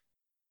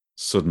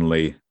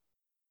suddenly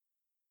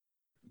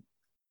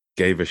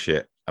gave a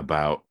shit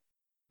about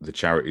the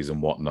charities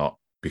and whatnot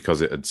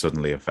because it had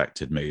suddenly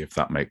affected me, if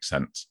that makes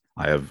sense.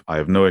 I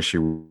have no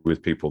issue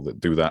with people that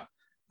do that,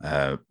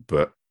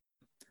 but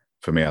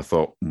for me, I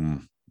thought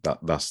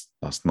that's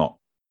not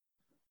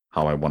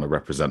how I want to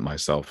represent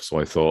myself. So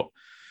I thought,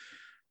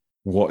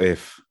 what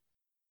if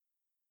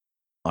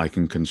I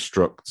can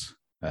construct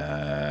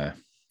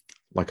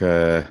like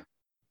a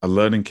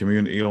learning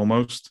community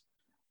almost?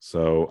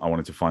 So I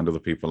wanted to find other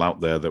people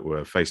out there that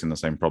were facing the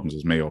same problems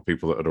as me, or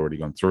people that had already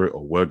gone through it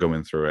or were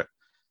going through it,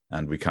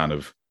 and we kind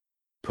of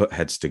put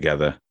heads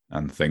together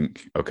and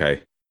think,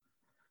 okay,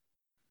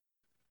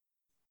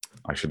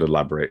 I should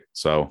elaborate.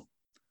 So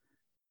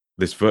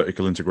this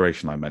vertical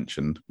integration I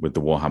mentioned with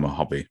the Warhammer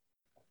hobby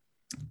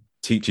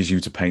teaches you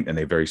to paint in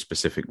a very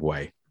specific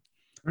way,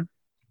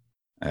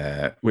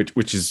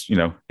 which is,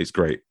 it's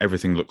great.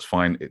 Everything looks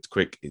fine. It's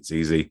quick. It's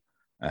easy.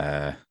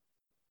 But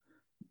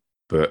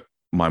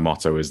my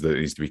motto is that it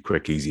needs to be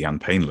quick, easy, and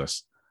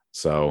painless.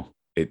 So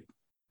it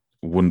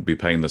wouldn't be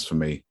painless for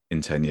me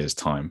in 10 years'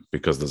 time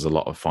because there's a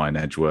lot of fine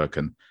edge work.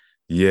 And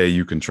yeah,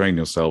 you can train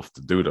yourself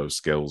to do those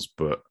skills,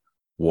 but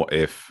what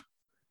if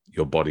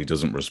your body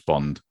doesn't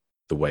respond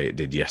the way it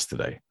did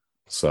yesterday?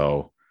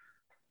 So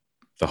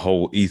the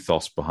whole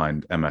ethos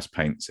behind MS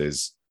Paints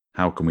is,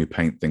 how can we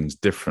paint things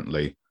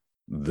differently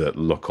that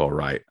look all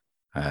right?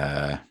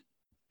 So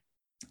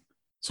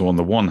on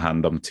the one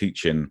hand, I'm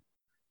teaching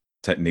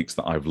techniques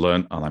that I've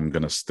learned and I'm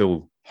going to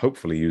still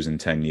hopefully use in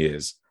 10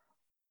 years.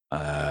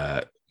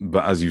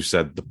 But as you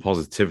said, the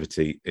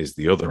positivity is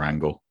the other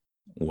angle,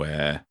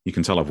 where you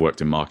can tell I've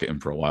worked in marketing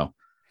for a while,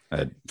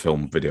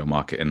 film, video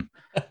marketing.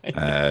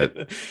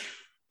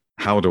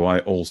 How do I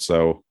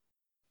also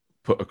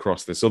put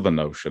across this other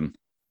notion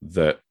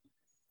that,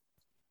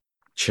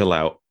 chill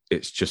out,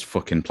 it's just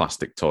fucking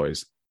plastic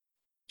toys?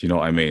 Do you know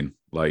what I mean?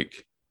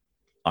 Like,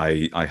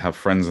 I have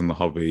friends in the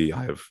hobby,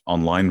 I have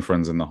online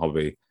friends in the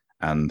hobby,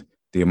 and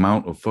the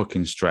amount of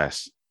fucking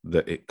stress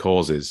that it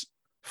causes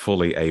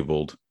fully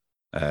abled,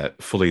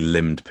 fully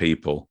limbed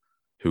people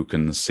who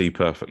can see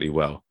perfectly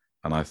well.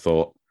 And I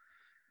thought,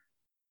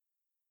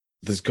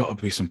 there's got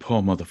to be some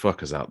poor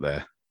motherfuckers out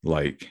there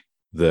like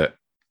that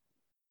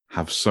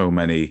have so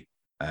many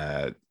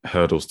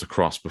hurdles to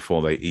cross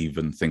before they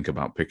even think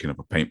about picking up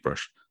a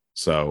paintbrush.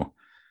 So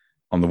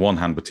on the one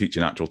hand, we're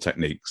teaching actual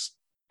techniques,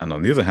 and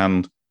on the other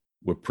hand,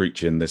 we're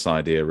preaching this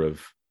idea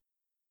of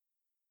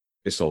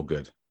it's all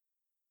good.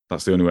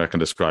 That's the only way I can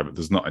describe it.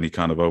 There's not any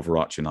kind of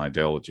overarching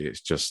ideology.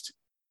 It's just,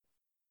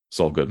 it's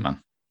all good,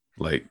 man.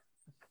 Like,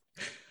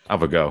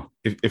 have a go.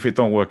 If it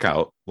don't work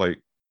out,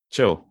 like,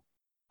 chill.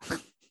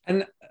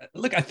 And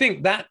look, I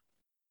think that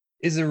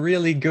is a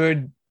really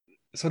good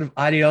sort of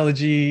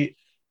ideology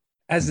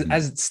as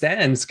it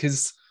stands,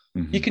 because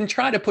you can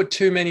try to put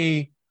too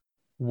many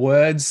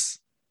words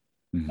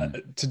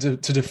Mhm.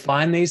 to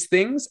define these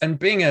things. And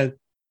being a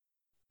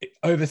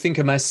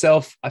overthinker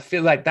myself, I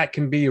feel like that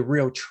can be a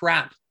real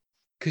trap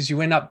because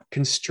you end up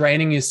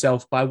constraining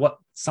yourself by what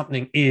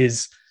something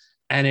is,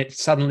 and it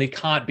suddenly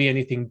can't be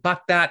anything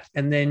but that.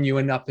 And then you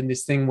end up in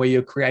this thing where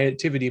your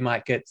creativity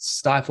might get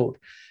stifled.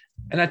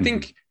 And I Mhm.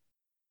 think,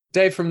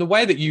 Dave, from the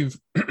way that you've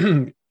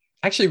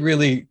actually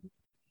really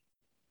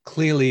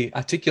clearly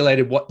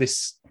articulated what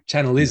this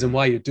channel is and Mhm.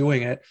 why you're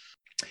doing it,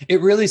 it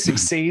really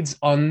succeeds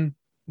on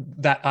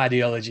that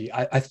ideology.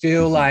 I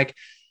feel Mhm. like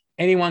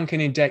anyone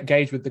can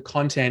engage with the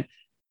content,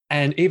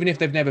 and even if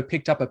they've never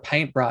picked up a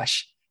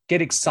paintbrush,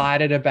 get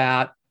excited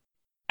about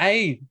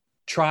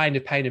trying to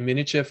paint a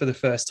miniature for the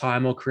first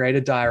time or create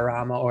a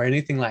diorama or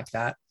anything like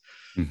that.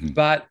 Mhm.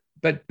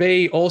 But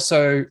B,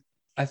 also,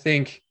 I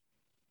think,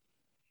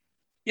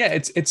 yeah,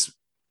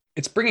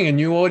 it's bringing a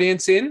new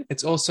audience in.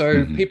 It's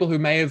also Mhm. people who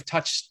may have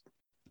touched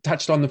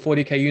on the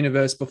 40K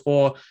universe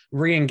before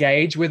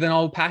re-engage with an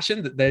old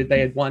passion that they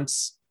had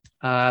once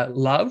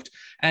loved.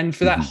 And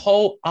for that Mhm.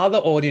 whole other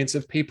audience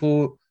of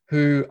people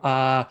who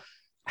are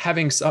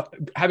having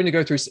to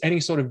go through any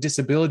sort of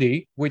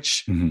disability,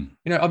 which, Mhm.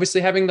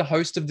 obviously having the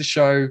host of the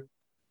show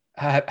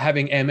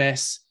having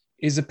MS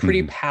is a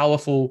pretty Mhm.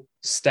 powerful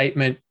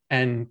statement,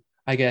 and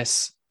I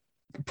guess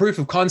proof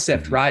of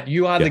concept, Mhm. right?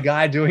 You are the Yeah.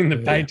 guy doing the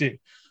Yeah. painting.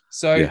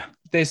 So Yeah.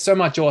 there's so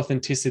much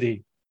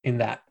authenticity in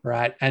that,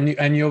 right? And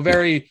you're Yeah.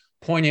 very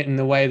poignant in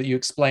the way that you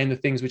explain the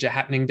things which are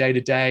happening day to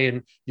day,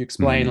 and you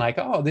explain Mhm. like,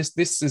 oh,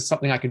 this is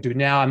something I can do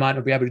now. I might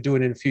not be able to do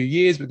it in a few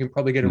years, but we can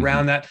probably get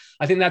around Mhm. that.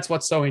 I think that's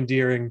what's so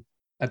endearing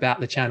about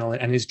the channel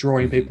and is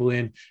drawing Mhm. people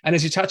in. And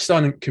as you touched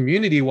on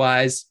community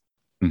wise,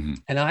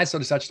 Mhm. and I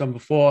sort of touched on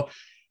before,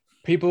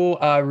 people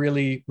are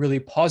really, really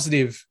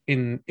positive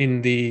in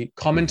the Mhm.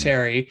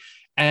 commentary.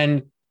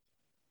 And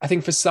I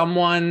think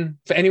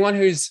for anyone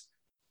who's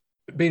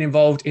been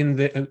involved in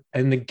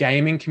the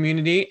gaming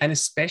community, and Mhm.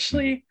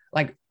 especially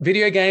like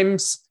video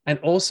games and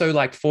also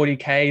like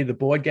 40K, the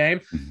board game,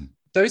 Mhm.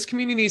 those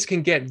communities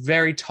can get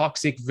very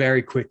toxic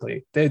very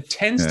quickly. There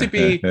tends to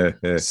be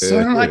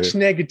so much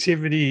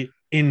negativity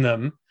in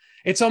them.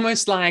 It's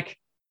almost like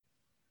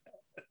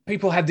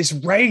people have this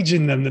rage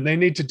in them that they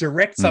need to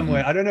direct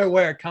somewhere. Mhm. I don't know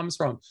where it comes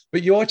from,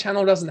 but your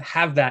channel doesn't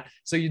have that.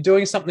 So you're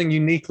doing something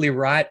uniquely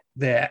right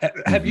there.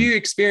 Have Mhm. you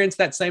experienced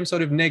that same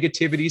sort of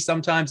negativity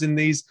sometimes in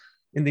these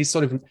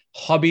sort of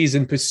hobbies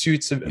and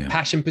pursuits of Yeah.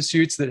 passion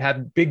pursuits that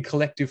have big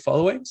collective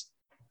followings?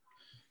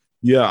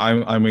 Yeah,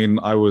 I mean,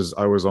 I was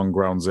on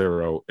ground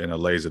zero in a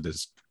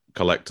Laserdisc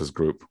collectors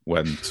group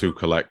when two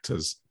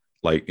collectors,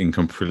 like in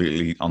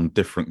completely on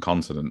different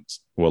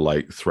continents, were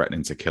like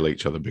threatening to kill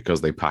each other because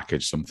they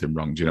packaged something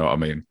wrong. Do you know what I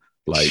mean?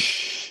 Like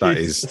that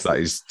is Jesus. that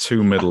is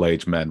two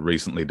middle-aged men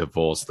recently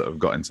divorced that have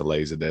got into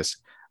Laserdisc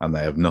and they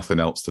have nothing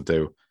else to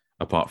do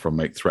apart from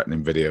make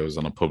threatening videos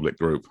on a public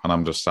group. And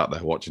I'm just sat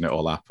there watching it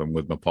all happen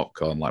with my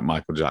popcorn like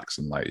Michael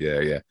Jackson, like, yeah,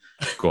 yeah,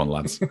 go on,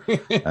 lads.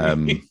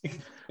 Um,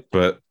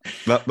 but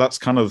that's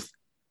kind of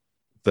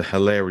the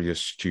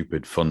hilarious,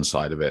 stupid, fun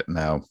side of it.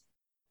 Now,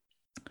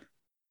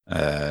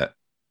 uh,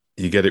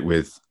 you get it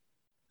with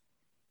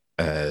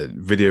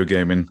video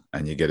gaming,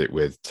 and you get it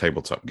with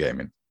tabletop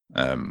gaming,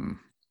 um,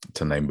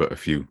 to name but a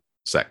few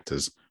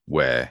sectors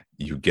where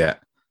you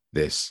get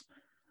this.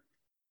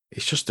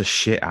 It's just a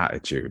shit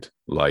attitude.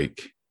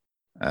 Like,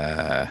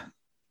 I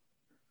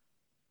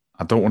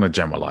don't want to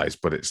generalize,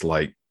 but it's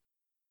like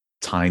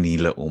tiny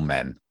little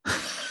men,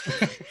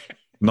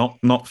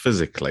 not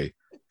physically,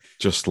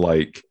 just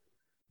like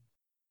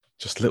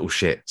just little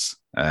shits.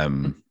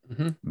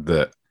 Mhm.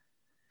 That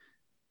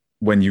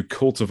when you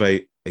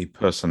cultivate a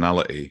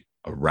personality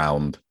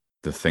around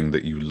the thing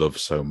that you love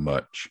so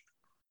much,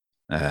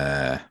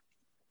 uh,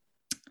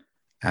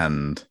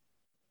 and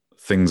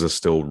things are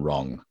still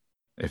wrong,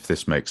 if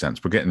this makes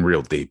sense, we're getting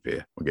real deep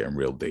here. We're getting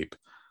real deep.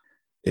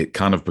 It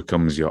kind of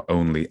becomes your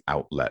only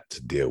outlet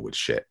to deal with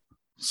shit.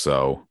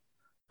 So,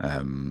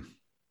 um,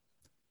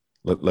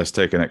 let's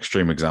take an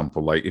extreme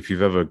example. Like if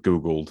you've ever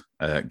Googled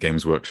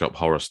Games Workshop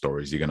horror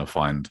stories, you're going to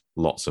find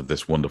lots of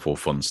this wonderful,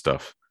 fun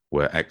stuff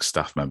where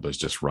ex-staff members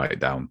just write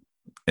down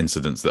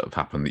incidents that have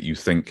happened that you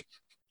think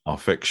are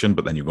fiction,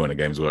 but then you go into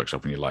Games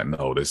Workshop and you're like,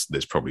 no, this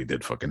probably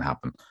did fucking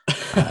happen.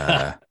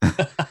 Uh,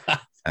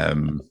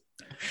 um,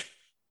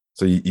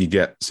 so you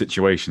get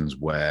situations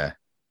where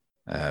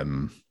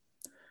um,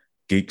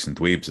 geeks and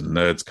dweebs and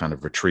nerds kind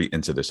of retreat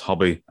into this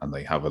hobby and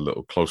they have a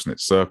little close-knit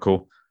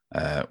circle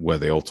where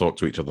they all talk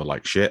to each other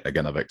like shit.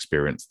 Again, I've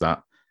experienced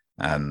that.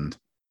 And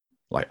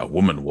like a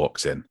woman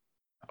walks in,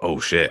 oh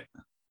shit,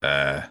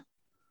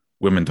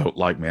 women don't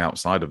like me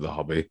outside of the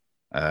hobby.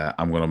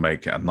 I'm going to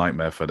make it a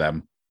nightmare for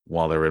them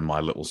while they're in my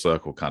little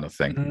circle kind of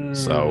thing. Mm.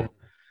 So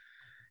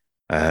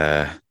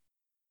uh,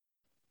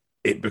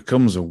 it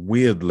becomes a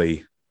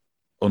weirdly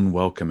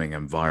unwelcoming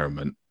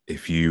environment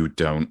if you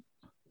don't.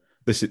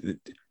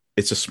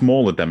 It's a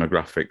smaller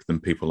demographic than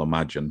people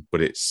imagine,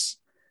 but it's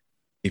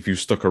if you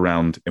stuck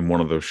around in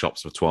one of those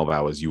shops for 12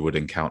 hours, you would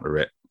encounter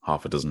it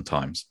half a dozen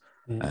times.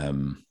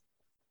 Mm.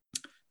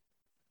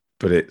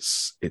 But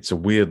it's a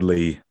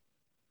weirdly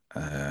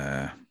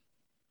uh,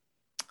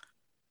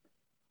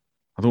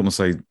 I don't want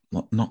to say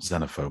not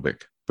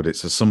xenophobic, but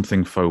it's a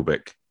something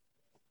phobic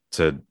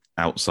to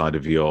outside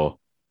of your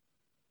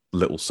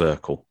little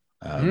circle.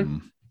 Mm-hmm.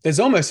 There's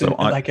almost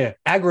like a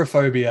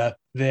agoraphobia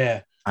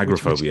there,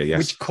 agoraphobia, which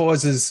yes,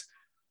 causes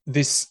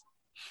this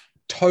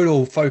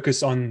total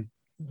focus on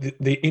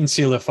the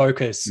insular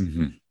focus.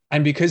 mm-hmm.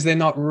 And because they're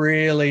not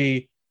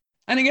really,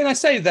 and again, I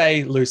say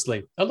they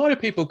loosely, a lot of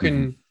people can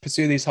Mm-hmm.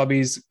 pursue these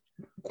hobbies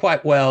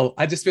quite well.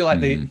 I just feel like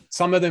Mm-hmm.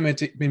 some of them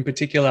in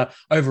particular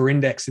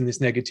over-index in this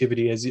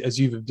negativity, as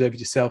you've observed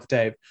yourself,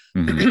 Dave.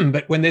 Mm-hmm.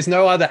 But when there's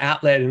no other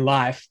outlet in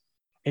life,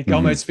 it Mm-hmm.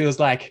 almost feels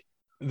like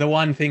the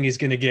one thing is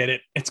going to get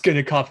it. It's going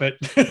to cop it.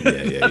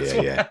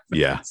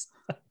 Yeah.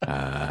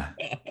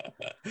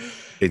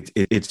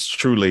 It's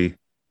truly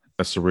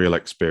a surreal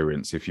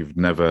experience if you've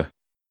never,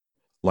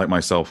 like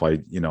myself. I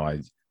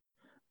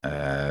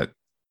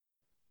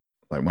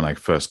like when I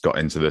first got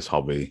into this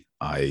hobby,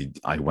 I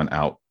went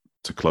out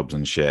to clubs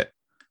and shit,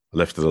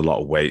 lifted a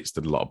lot of weights,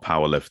 did a lot of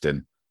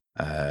powerlifting,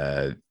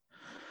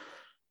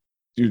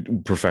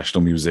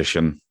 professional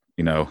musician.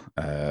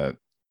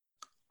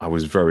 I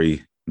was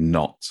very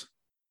not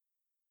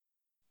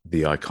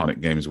the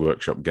iconic Games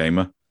Workshop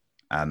gamer,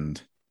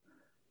 and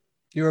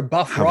you're a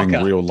buff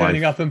rocker real life,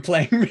 turning up and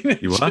playing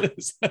miniatures. You are?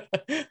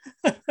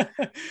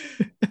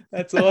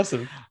 That's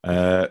awesome.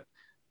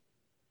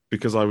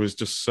 Because I was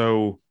just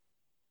so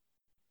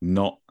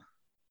not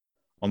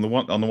on the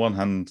one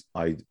hand,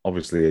 I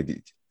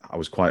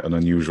was quite an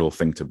unusual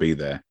thing to be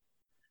there.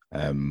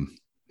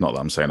 Not that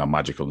I'm saying I'm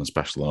magical and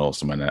special and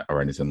awesome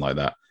or anything like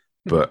that,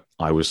 but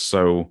I was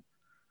so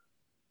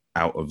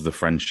out of the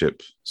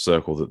friendship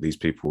circle that these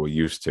people were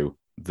used to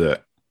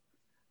that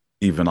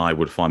even I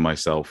would find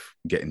myself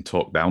getting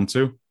talked down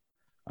to.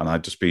 And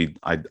I'd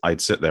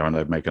sit there and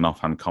I'd make an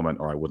offhand comment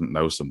or I wouldn't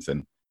know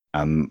something.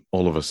 And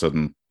all of a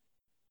sudden,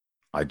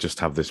 I'd just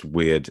have this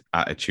weird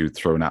attitude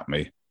thrown at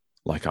me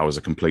like I was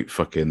a complete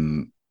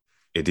fucking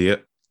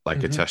idiot,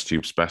 like a test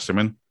tube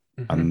specimen.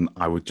 Mm-hmm. And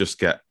I would just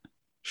get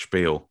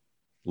spiel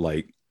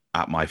like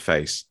at my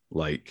face,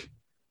 like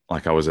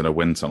I was in a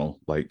wind tunnel.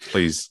 Like,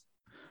 please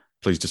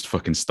just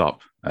fucking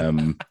stop.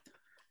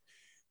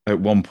 At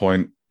one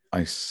point,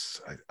 I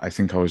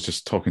think I was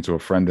just talking to a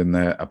friend in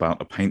there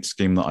about a paint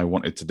scheme that I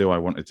wanted to do. I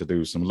wanted to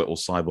do some little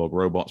cyborg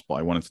robots, but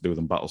I wanted to do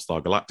them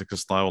Battlestar Galactica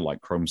style, like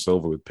chrome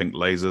silver with pink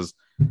lasers.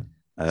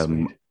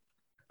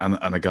 And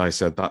a guy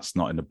said, that's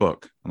not in the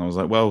book. And I was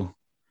like, well,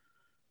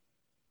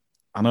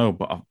 I know,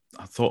 but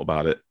I thought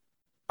about it.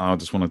 I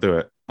just want to do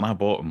it. And I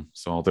bought them,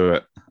 so I'll do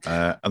it.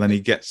 And then he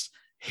gets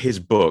his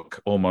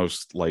book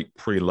almost like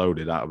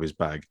preloaded out of his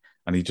bag,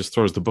 and he just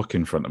throws the book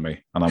in front of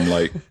me. And I'm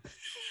like,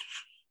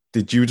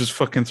 did you just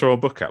fucking throw a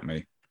book at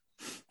me?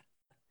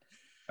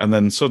 And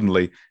then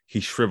suddenly he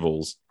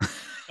shrivels.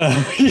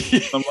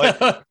 I'm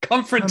like,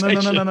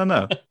 confrontation.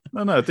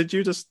 No. Did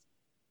you just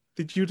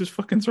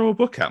fucking throw a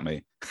book at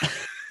me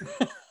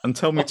and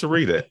tell me to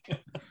read it?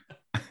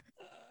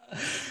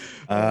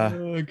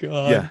 Oh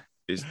god. Yeah,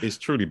 it's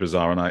truly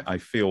bizarre, and I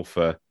feel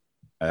for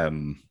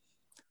and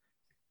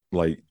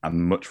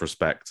much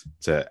respect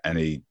to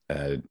any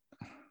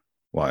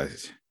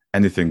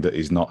anything that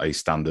is not a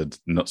standard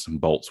nuts and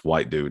bolts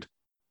white dude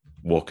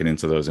walking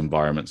into those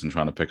environments and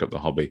trying to pick up the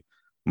hobby.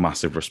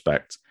 Massive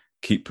respect.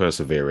 Keep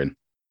persevering,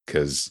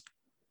 because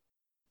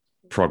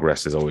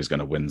progress is always going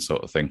to win,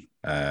 sort of thing.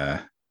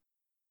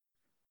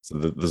 So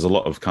there's a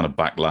lot of kind of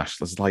backlash.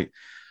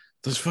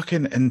 There's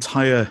fucking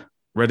entire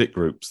Reddit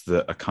groups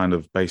that are kind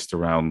of based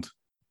around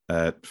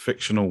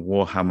fictional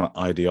Warhammer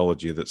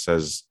ideology that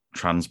says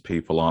trans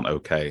people aren't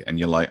okay, and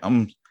you're like,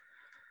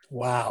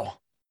 wow,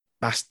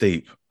 that's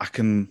deep. I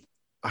can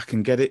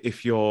get it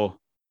if you're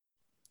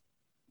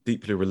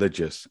deeply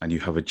religious and you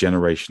have a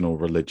generational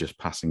religious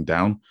passing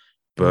down,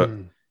 but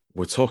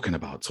we're talking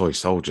about toy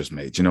soldiers,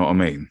 mate. Do you know what I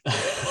mean?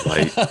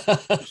 Like,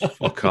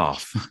 fuck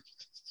off.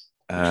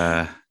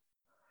 And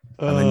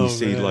then you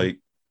see like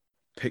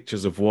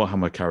pictures of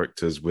Warhammer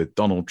characters with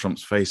Donald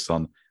Trump's face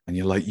on, and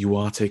you're like, you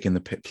are taking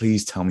the piss.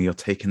 Please tell me you're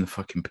taking the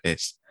fucking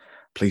piss.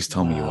 Please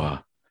tell me you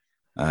are.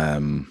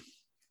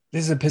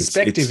 There's a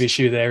perspective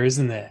issue there,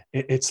 isn't there?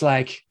 It's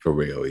like, for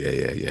real,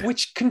 yeah.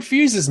 Which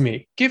confuses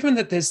me, given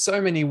that there's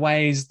so many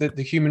ways that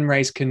the human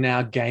race can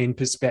now gain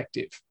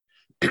perspective.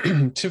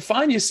 To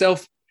find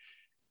yourself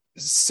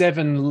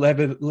 7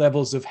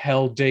 levels of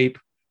hell deep,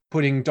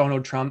 putting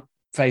Donald Trump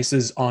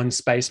faces on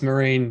Space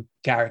Marine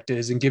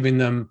characters and giving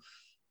them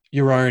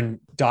your own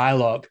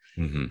dialogue.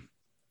 Mm-hmm.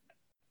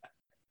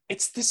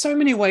 There's so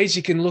many ways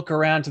you can look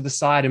around to the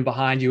side and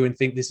behind you and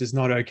think this is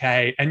not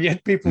okay, and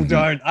yet people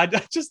don't. I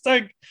just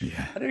don't.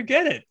 Yeah. I don't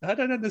get it. I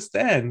don't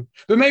understand.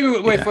 But maybe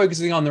we're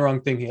focusing on the wrong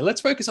thing here.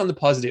 Let's focus on the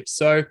positives.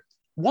 So,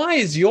 why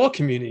is your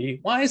community?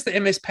 Why is the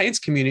MS Paints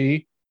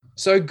community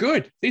so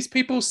good? These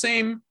people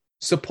seem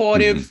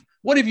supportive. Mm-hmm.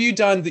 What have you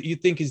done that you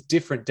think is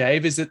different,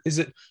 Dave? Is it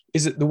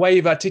the way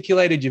you've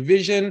articulated your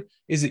vision?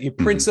 Is it your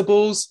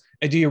principles?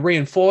 Do you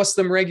reinforce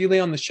them regularly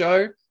on the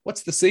show?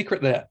 What's the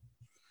secret there?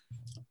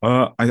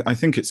 I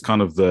think it's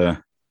kind of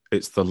the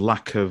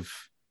lack of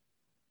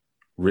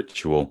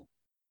ritual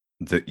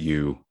that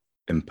you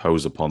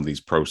impose upon these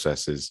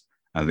processes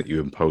and that you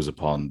impose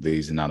upon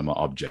these inanimate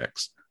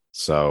objects.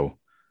 So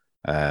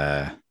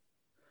a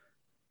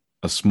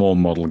small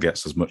model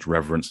gets as much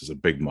reverence as a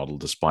big model,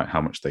 despite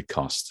how much they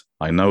cost.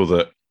 I know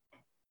that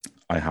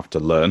I have to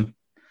learn.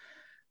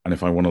 And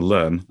if I want to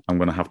learn, I'm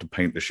going to have to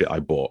paint the shit I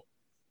bought.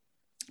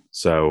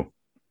 So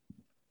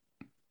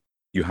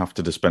you have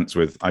to dispense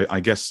with, I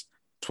guess,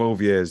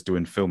 12 years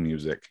doing film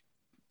music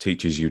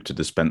teaches you to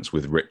dispense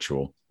with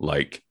ritual.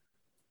 Like,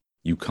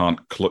 you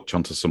can't clutch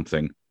onto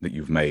something that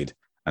you've made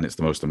and it's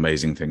the most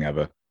amazing thing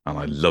ever. And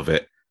I love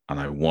it and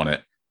I want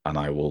it and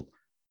I will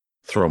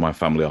throw my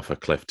family off a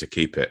cliff to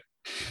keep it.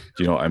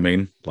 Do you know what I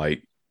mean?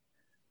 Like,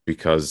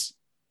 because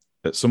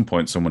at some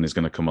point someone is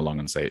going to come along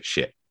and say it's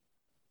shit,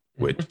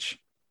 which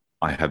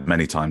I had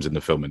many times in the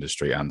film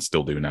industry and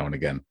still do now and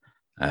again.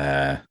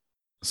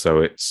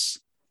 So it's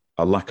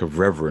a lack of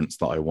reverence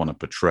that I want to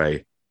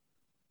portray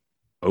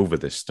over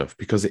this stuff,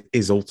 because it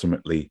is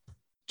ultimately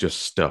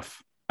just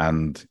stuff.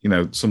 And, you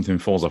know, something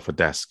falls off a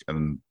desk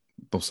and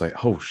they'll say,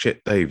 oh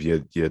shit, Dave,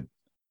 your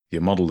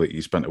model that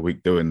you spent a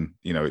week doing,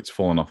 you know, it's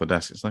fallen off a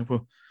desk. It's like,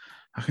 well,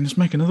 I can just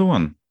make another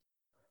one.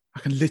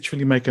 I can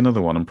literally make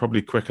another one, and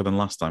probably quicker than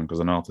last time because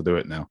I know how to do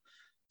it now.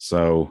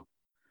 So,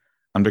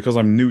 and because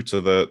I'm new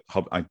to the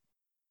hobby,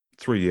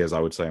 3 years, I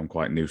would say I'm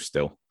quite new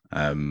still.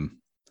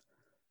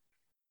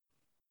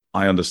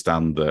 I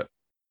understand that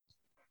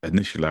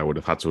initially I would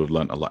have had to have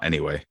learned a lot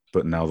anyway,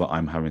 but now that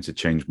I'm having to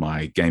change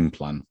my game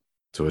plan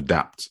to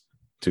adapt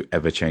to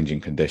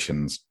ever-changing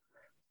conditions,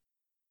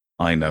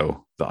 I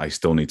know that I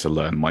still need to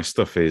learn. My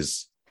stuff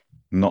is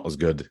not as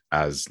good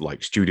as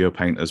like studio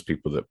painters,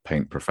 people that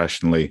paint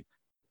professionally,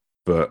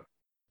 but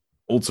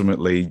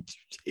ultimately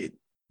it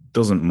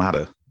doesn't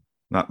matter.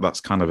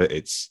 That's kind of it.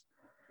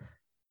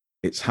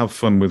 It's have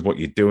fun with what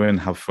you're doing,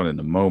 have fun in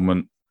the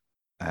moment,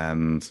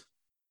 and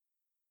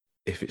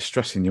if it's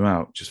stressing you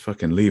out, just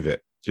fucking leave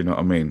it. Do you know what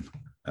I mean?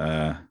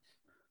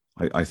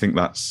 I think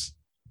that's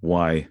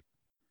why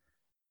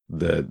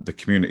the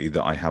community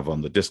that I have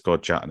on the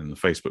Discord chat and in the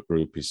Facebook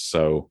group is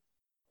so.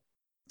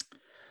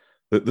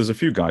 There's a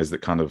few guys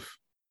that kind of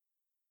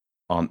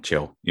aren't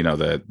chill. You know,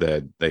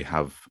 they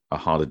have a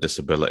harder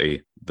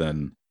disability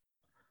than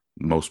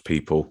most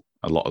people.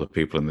 A lot of the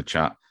people in the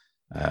chat,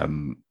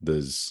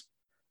 there's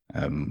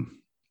a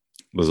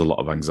lot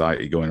of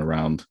anxiety going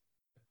around,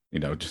 you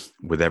know, just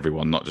with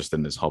everyone, not just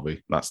in this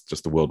hobby. That's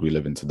just the world we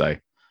live in today.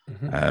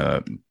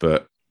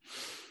 But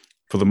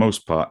for the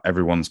most part,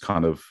 everyone's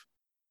kind of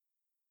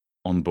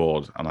on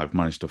board, and I've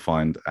managed to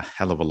find a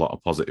hell of a lot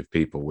of positive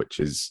people, which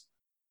is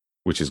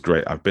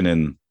great. I've been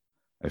in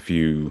a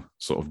few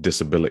sort of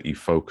disability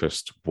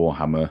focused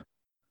Warhammer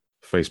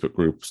Facebook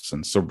groups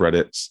and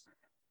subreddits,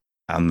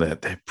 and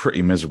they're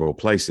pretty miserable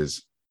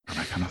places. And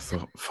I kind of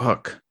thought,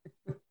 fuck,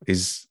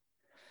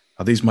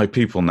 are these my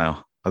people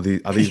now? Are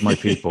these my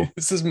people?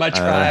 This is my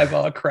tribe.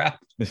 Oh crap.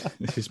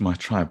 This is my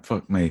tribe.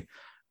 Fuck me.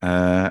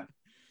 And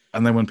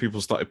then when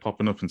people started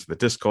popping up into the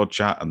Discord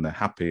chat and they're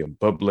happy and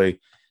bubbly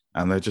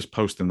and they're just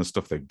posting the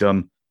stuff they've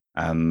done,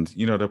 and,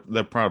 you know,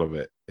 they're proud of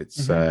it.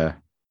 It's,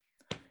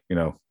 you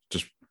know,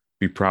 just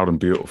be proud and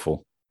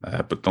beautiful,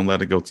 but don't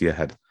let it go to your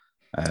head.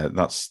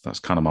 That's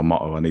kind of my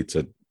motto. I need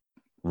to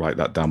write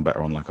that down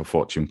better on like a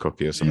fortune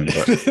cookie or something.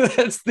 But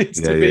that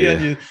needs to be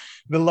on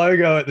the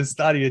logo at the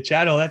start of your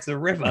channel. That's a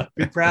ripper.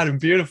 Be proud and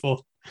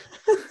beautiful.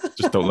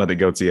 Just don't let it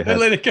go to your head.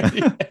 Don't let it go to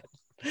your head.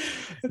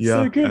 That's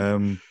so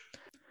good.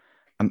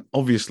 And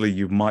obviously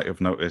you might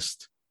have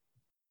noticed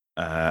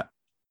I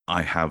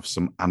have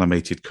some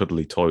animated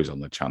cuddly toys on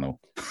the channel.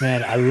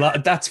 Man, I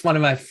love that's one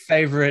of my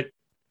favorite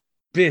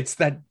bits.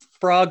 That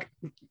frog.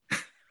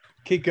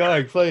 Keep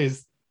going,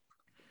 please.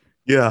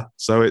 Yeah.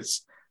 So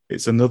it's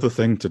another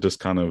thing to just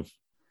kind of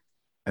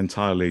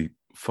entirely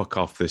fuck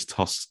off this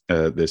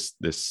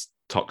this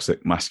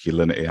toxic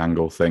masculinity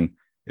angle thing.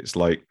 It's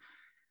like,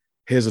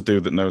 here's a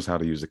dude that knows how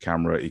to use a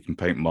camera. He can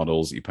paint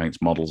models. He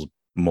paints models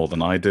more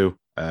than I do.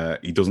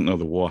 He doesn't know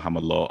the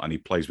Warhammer lore, and he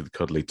plays with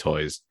cuddly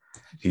toys.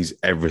 He's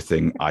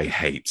everything I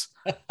hate.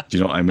 Do you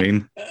know what I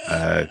mean?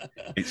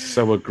 It's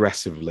so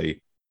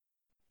aggressively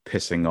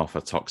pissing off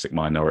a toxic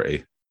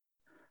minority,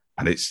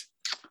 and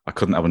I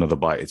couldn't have another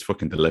bite. It's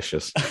fucking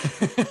delicious.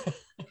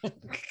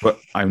 But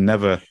I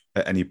never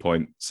at any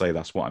point say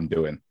that's what I'm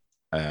doing,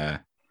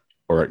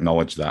 or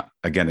acknowledge that.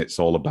 Again, it's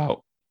all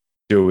about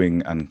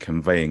doing and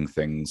conveying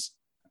things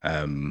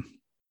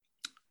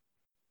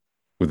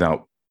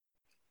without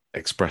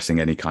expressing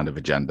any kind of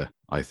agenda,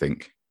 I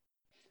think.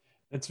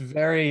 It's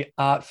very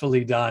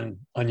artfully done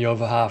on your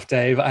behalf,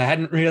 Dave. I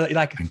hadn't really,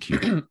 Thank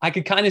you. I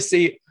could kind of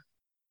see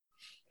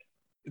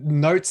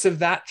notes of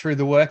that through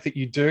the work that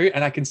you do,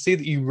 and I can see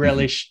that you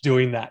relish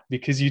doing that,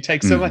 because you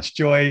take so much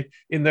joy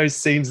in those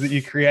scenes that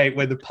you create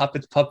where the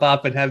puppets pop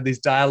up and have these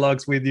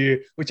dialogues with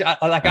you, which I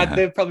like.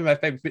 They're probably my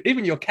favorite. But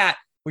even your cat,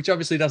 which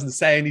obviously doesn't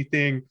say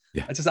anything.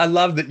 Yeah. I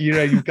love that, you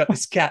know, you've got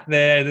this cat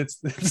there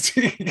that's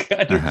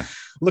kind of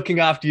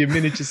looking after your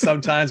miniatures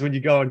sometimes when you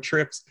go on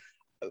trips.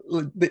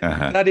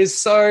 That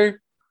is so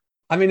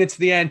I mean, it's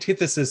the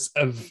antithesis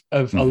of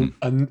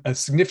Mhm. a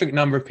significant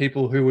number of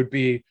people who would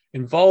be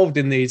involved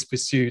in these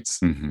pursuits.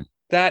 Mhm.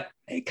 That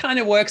it kind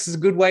of works as a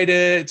good way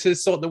to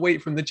sort the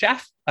wheat from the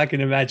chaff. I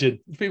can imagine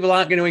people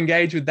aren't going to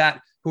engage with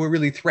that who are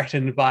really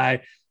threatened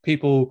by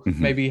people Mhm.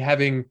 maybe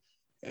having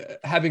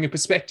a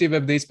perspective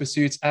of these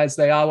pursuits as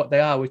they are what they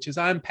are, which is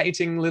I'm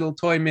painting little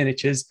toy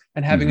miniatures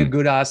and having a Mhm.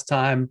 good ass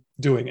time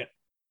doing it.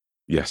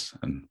 Yes,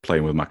 and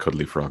playing with my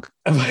cuddly frog.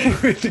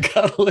 Where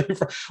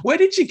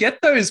did you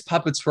get those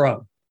puppets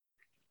from?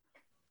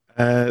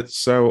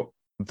 So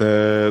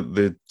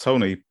the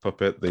Tony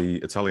puppet, the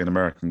Italian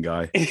American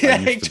guy, I Yeah,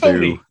 hey used to do.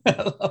 Tony. I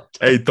love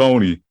Hey Tony.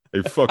 Tony,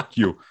 hey fuck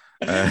you.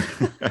 Uh,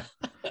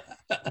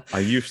 I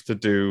used to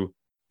do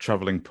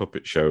traveling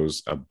puppet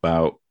shows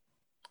about.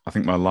 I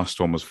think my last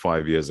one was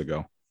 5 years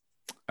ago.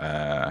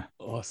 Uh,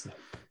 Awesome.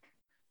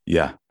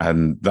 yeah,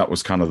 and that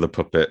was kind of the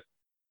puppet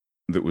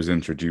that was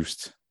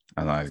introduced,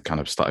 and I kind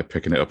of started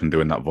picking it up and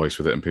doing that voice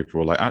with it, and people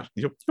were like,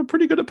 you're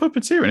pretty good at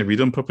puppeteering. Have you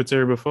done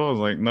puppeteering before?" I was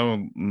like,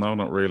 no, no,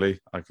 not really.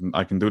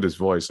 I can do this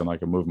voice and I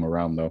can move them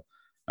around though.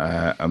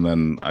 And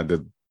then I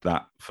did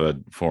that for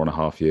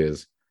 4.5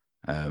 years.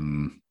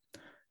 Um,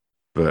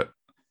 but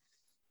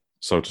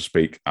so to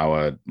speak,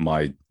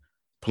 my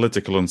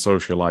political and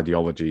social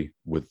ideology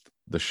with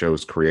the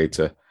show's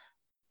creator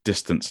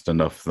distanced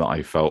enough that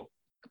I felt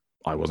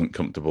I wasn't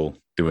comfortable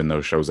doing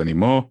those shows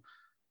anymore.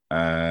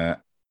 Uh,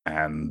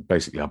 and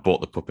basically, I bought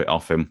the puppet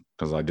off him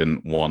because I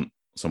didn't want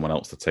someone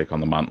else to take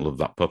on the mantle of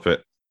that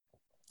puppet.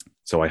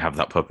 So I have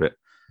that puppet.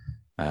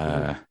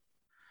 Uh,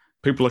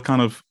 People are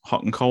kind of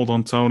hot and cold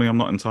on Tony. I'm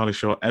not entirely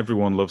sure.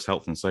 Everyone loves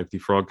Health and Safety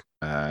Frog.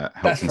 That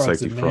Health and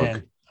frog's a Safety Frog.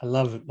 man. I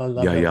love it. I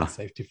love Yeah, health and yeah.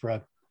 safety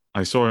frog.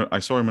 I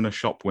saw him in a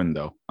shop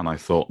window, and I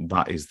thought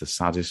that is the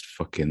saddest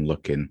fucking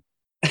looking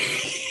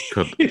He's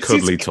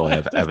cuddly just toy kind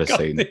I've of ever got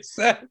seen. this.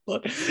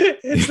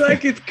 It's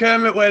like if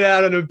Kermit went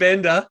out on a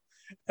bender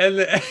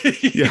and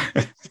Yeah.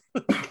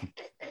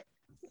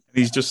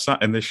 He's just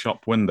sat in this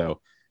shop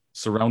window,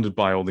 surrounded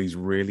by all these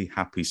really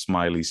happy,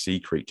 smiley sea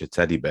creature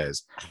teddy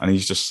bears. And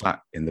he's just sat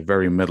in the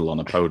very middle on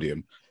a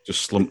podium,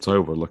 just slumped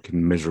over,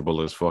 looking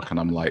miserable as fuck. And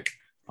I'm like,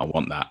 I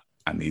want that.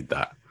 I need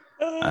that.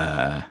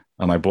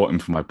 And I bought him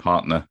for my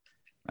partner.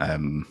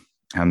 And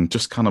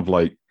just kind of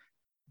like,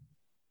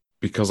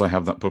 because I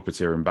have that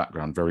puppeteering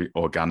background, very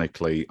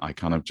organically, I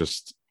kind of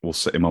just will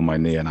sit him on my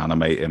knee and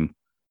animate him.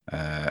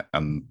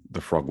 And the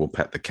frog will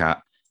pet the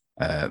cat.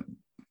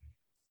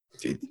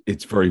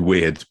 It's very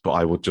weird, but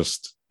I would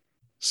just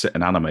sit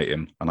and animate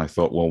him. And I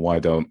thought, well, why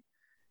don't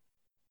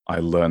I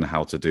learn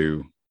how to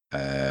do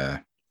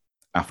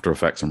After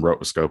Effects and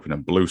rotoscoping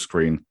and blue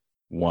screen?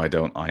 Why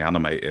don't I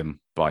animate him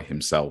by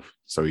himself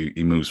so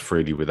he moves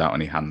freely without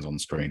any hands on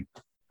screen?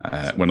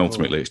 When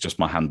ultimately it's just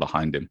my hand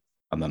behind him,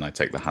 and then I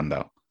take the hand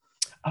out.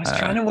 I was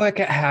trying to work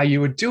out how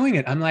you were doing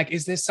it. I'm like,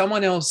 is there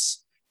someone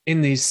else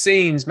in these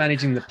scenes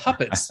managing the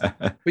puppets?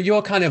 But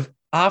you're kind of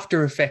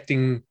after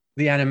affecting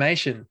the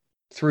animation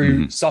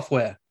through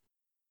software.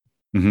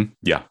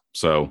 Yeah.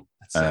 So,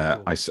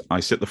 Cool. I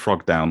sit the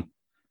frog down,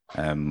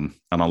 and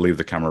I'll leave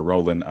the camera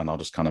rolling, and I'll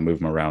just kind of move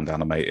him around,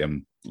 animate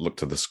him, look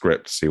to the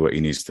script, see what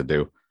he needs to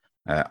do.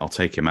 I'll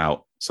take him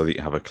out so that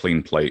you have a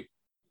clean plate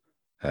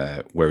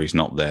where he's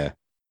not there.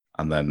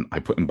 And then I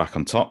put him back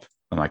on top,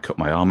 and I cut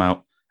my arm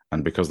out.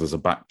 And because there's a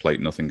back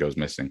plate, nothing goes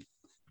missing.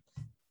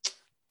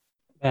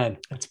 Man,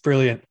 that's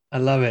brilliant. I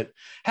love it.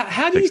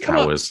 How do you come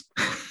hours.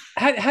 up?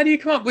 How do you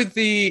come up with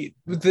the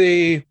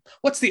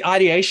what's the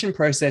ideation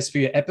process for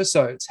your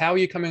episodes? How are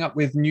you coming up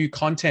with new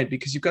content?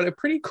 Because you've got a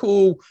pretty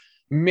cool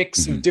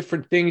mix of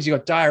different things. You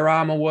got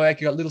diorama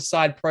work, you got little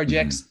side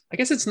projects. I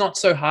guess it's not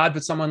so hard for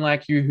someone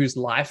like you whose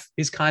life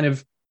is kind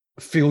of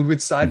filled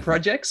with side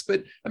projects.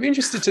 But I'm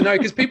interested to know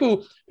because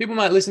people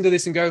might listen to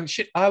this and go,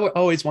 "Shit, I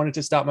always wanted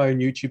to start my own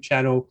YouTube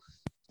channel.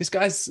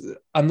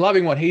 I'm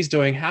loving what he's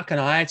doing. How can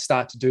I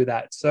start to do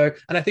that?" So,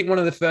 and I think one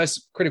of the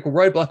first critical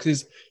roadblocks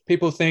is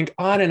people think,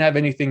 "Oh, I don't have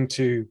anything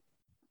to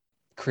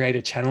create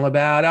a channel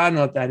about. I'm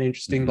not that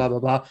interesting, blah, blah,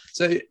 blah."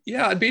 So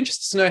yeah, I'd be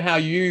interested to know how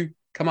you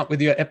come up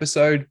with your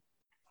episode,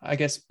 I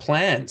guess,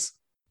 plans.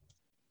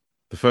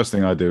 The first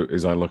thing I do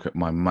is I look at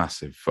my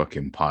massive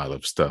fucking pile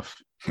of stuff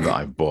that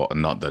I've bought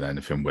and not done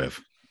anything with.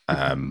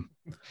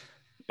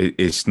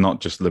 It's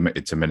not just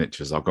limited to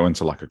miniatures. I'll go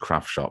into like a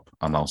craft shop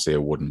and I'll see a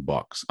wooden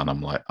box and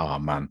I'm like, oh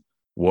man,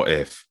 what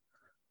if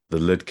the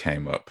lid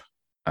came up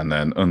and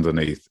then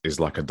underneath is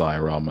like a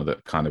diorama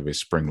that kind of is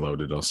spring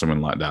loaded or something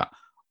like that?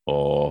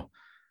 Or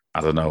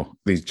I don't know,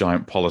 these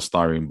giant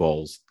polystyrene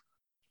balls.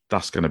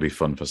 That's going to be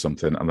fun for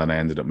something. And then I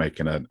ended up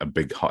making a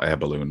big hot air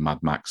balloon, Mad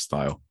Max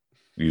style,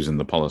 using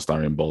the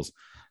polystyrene balls.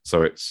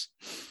 So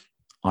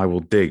I will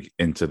dig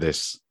into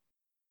this.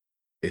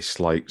 It's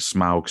like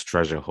Smaug's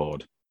treasure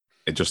hoard.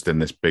 It just in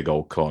this big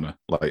old corner.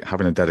 Like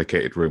having a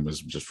dedicated room has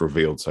just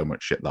revealed so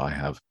much shit that I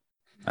have.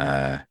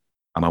 And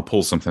I'll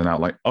pull something out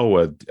like,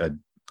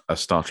 a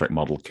Star Trek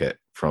model kit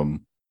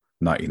from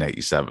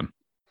 1987.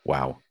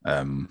 Wow.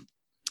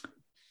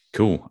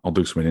 Cool. I'll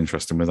do something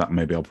interesting with that.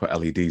 Maybe I'll put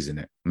LEDs in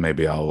it.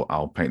 Maybe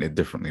I'll paint it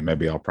differently.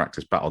 Maybe I'll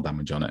practice battle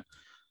damage on it.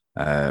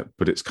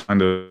 But it's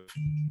kind of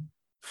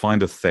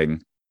find a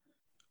thing.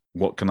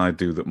 What can I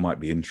do that might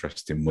be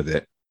interesting with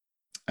it?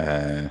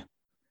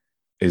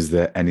 Is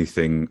there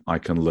anything I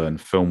can learn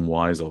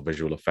film-wise or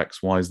visual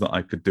effects-wise that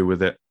I could do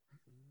with it?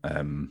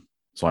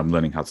 So I'm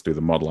learning how to do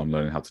the model. I'm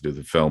learning how to do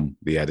the film,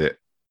 the edit,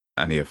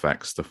 any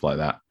effects, stuff like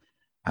that.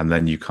 And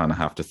then you kind of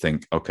have to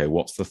think, okay,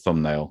 what's the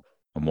thumbnail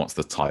and what's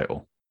the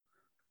title?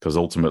 Because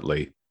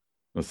ultimately,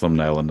 the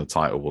thumbnail and the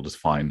title will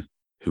define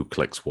who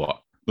clicks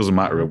what. Doesn't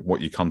matter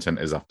what your content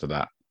is after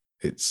that.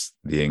 It's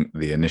the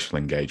initial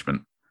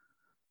engagement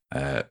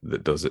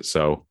that does it.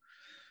 So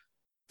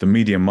the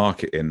media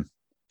marketing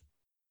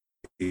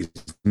is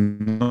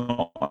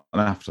not an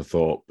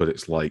afterthought, but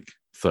it's like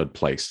third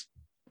place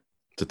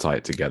to tie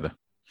it together.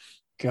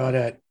 Got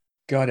it.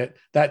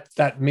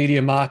 That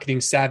media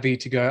marketing savvy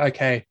to go,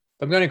 okay, if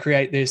I'm going to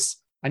create this,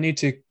 I need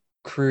to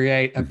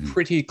create a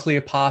pretty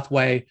clear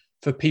pathway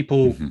for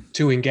people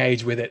to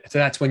engage with it. So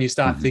that's when you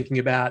start thinking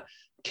about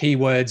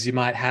keywords you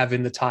might have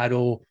in the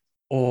title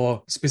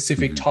or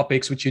specific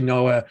topics which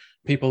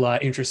people are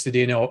interested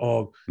in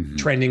or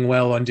trending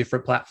well on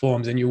different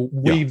platforms, and you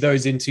weave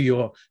those into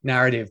your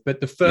narrative. But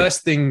the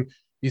first thing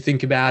you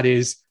think about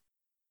is,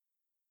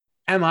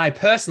 am I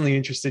personally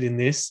interested in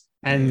this?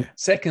 And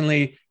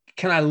secondly,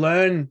 can I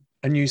learn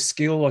a new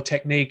skill or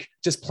technique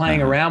just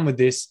playing around with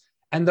this?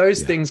 And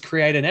those things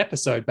create an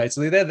episode,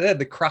 basically. They're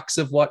the crux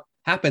of what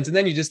happens. And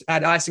then you just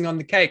add icing on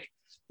the cake.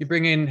 You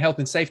bring in health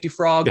and safety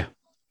frog,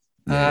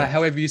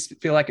 however you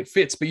feel like it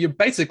fits. But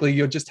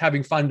you're just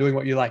having fun doing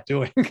what you like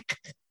doing.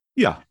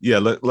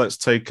 Let's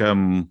take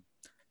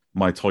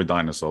my toy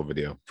dinosaur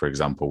video, for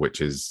example,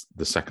 which is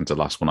the second to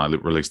last one. I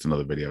released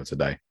another video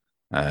today.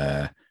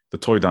 The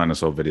toy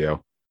dinosaur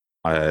video,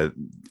 a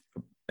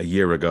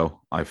year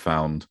ago, I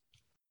found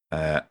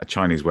a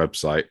Chinese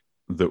website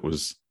that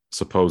was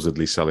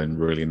supposedly selling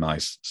really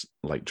nice,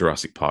 like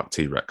Jurassic Park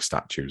T-Rex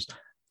statues.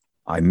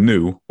 I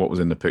knew what was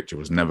in the picture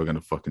was never going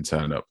to fucking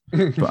turn up.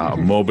 But out of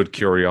morbid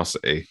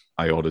curiosity,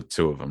 I ordered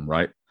 2 of them,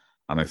 right?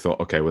 And I thought,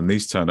 okay, when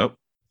these turn up,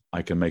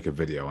 I can make a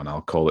video and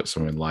I'll call it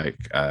something like,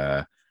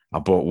 I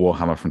bought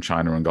Warhammer from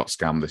China and got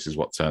scammed. This is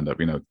what turned up,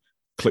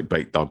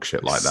 clickbait dog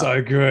shit like that.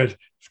 So good.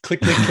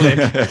 Click, click,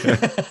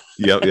 click.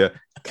 Yep.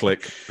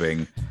 Click,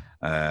 bing.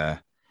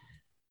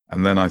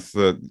 And then I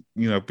thought,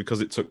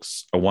 because it took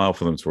a while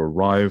for them to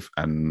arrive,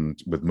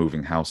 and with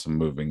moving house and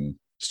moving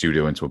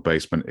studio into a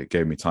basement, it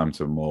gave me time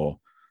to more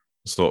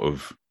sort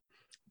of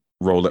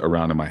roll it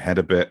around in my head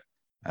a bit.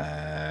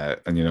 And,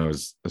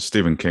 as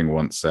Stephen King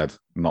once said,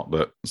 not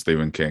that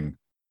Stephen King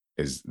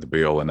is the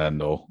be all and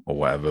end all or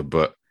whatever,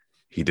 but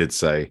he did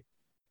say,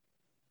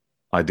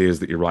 ideas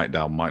that you write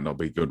down might not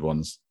be good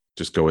ones.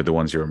 Just go with the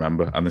ones you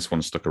remember. And this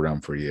one stuck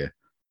around for a year.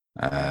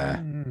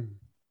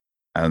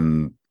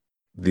 And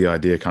the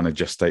idea kind of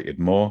gestated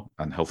more,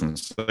 and health and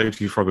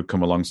safety frog had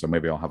come along. So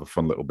maybe I'll have a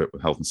fun little bit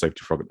with health and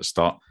safety frog at the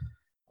start.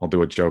 I'll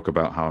do a joke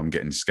about how I'm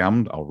getting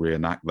scammed. I'll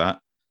reenact that.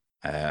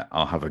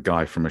 I'll have a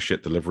guy from a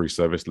shit delivery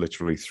service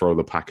literally throw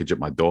the package at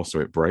my door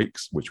so it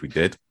breaks, which we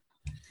did.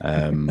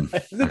 I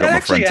got my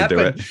friend to do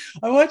it.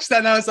 I watched that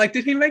and I was like,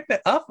 did he make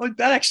that up? Or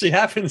that actually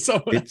happened?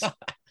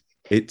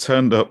 It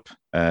turned up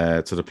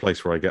to the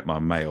place where I get my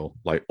mail,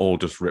 like all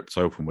just ripped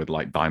open with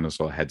like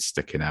dinosaur heads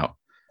sticking out.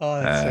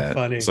 Oh, that's so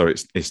funny. So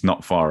it's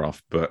not far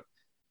off, but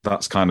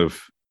that's kind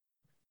of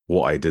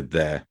what I did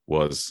there,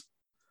 was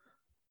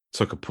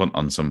took a punt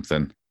on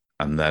something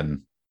and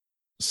then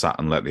sat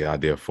and let the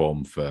idea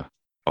form for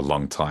a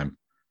long time.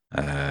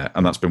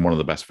 And that's been one of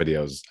the best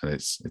videos, and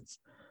it's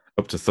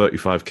up to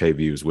 35k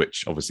views,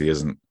 which obviously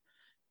isn't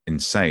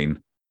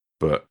insane,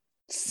 but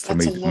for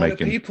me, that's a lot of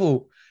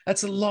people.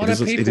 That's a lot of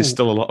people. It is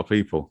still a lot of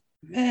people,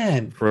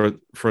 man. For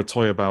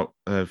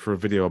a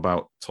video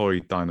about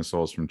toy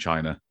dinosaurs from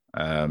China.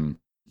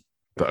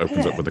 That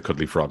opens up with a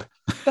cuddly frog.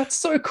 That's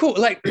so cool.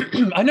 Like,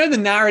 I know the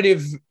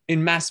narrative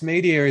in mass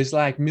media is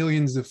like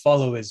millions of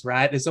followers,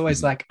 right? It's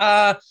always like,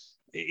 they're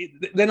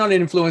not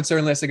an influencer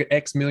unless they got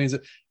X millions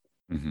of.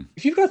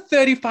 If you've got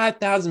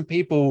 35,000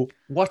 people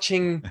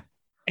watching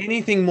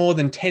anything more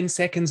than 10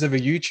 seconds of a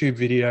YouTube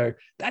video,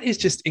 that is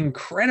just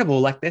incredible.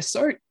 Like, they're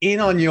so in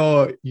on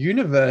your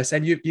universe,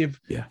 and you've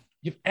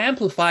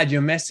amplified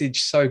your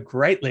message so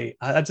greatly.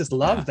 I just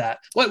love that.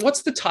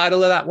 What's the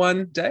title of that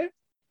one, Dave?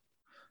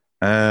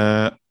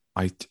 I'll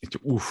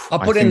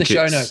put it in the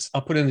show notes.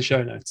 I'll put it in the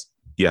show notes.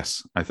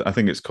 Yes, I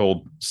think it's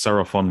called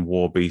Seraphon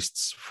War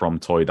Beasts from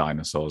Toy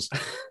Dinosaurs.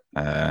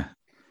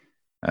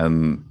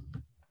 And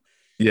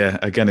yeah,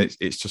 again,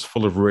 it's just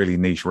full of really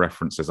niche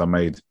references I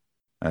made.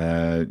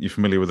 You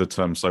familiar with the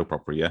term soap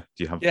opera? Yeah.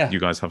 Do you have? You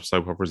guys have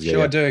soap operas?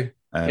 Sure, I do.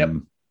 Yep.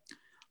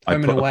 I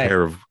put a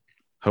pair of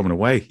Home and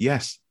Away.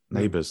 Yes,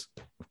 Neighbours,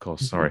 of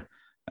course. Sorry.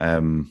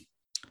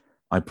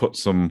 I put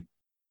some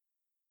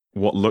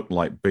what looked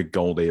like big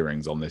gold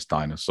earrings on this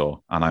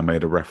dinosaur, and I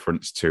made a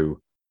reference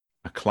to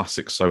a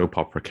classic soap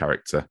opera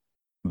character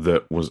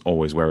that was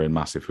always wearing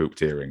massive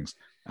hooped earrings.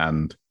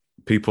 And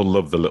people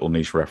love the little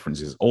niche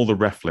references. All the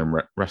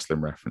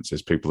wrestling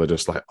references, people are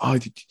just like, oh,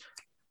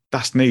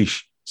 that's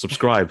niche.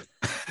 subscribe.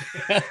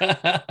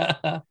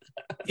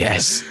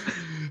 Yes.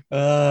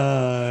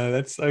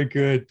 That's so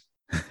good.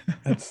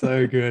 That's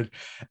so good.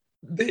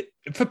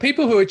 For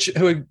people who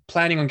are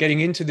planning on getting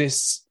into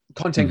this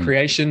content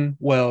creation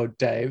world,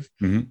 Dave,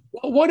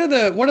 what are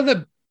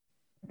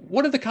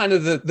the kind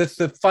of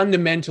the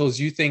fundamentals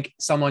you think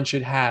someone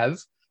should have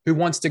who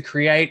wants to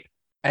create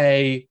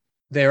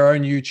their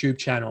own YouTube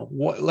channel?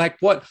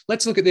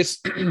 Let's look at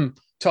this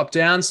top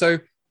down. So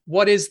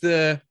what is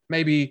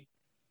maybe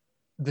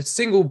the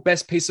single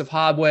best piece of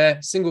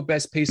hardware, single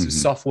best piece of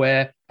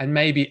software, and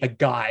maybe a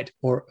guide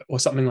or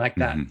something like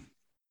that?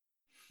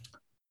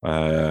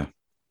 Well,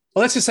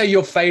 let's just say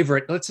your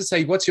favorite. Let's just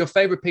say what's your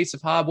favorite piece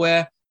of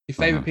hardware, your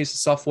favorite piece of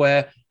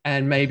software,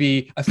 and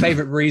maybe a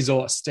favorite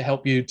resource to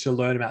help you to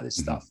learn about this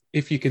stuff,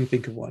 if you can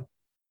think of one.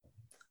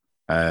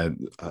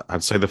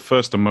 I'd say the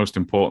first and most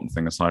important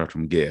thing, aside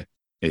from gear,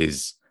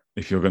 is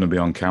if you're going to be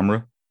on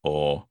camera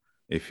or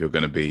if you're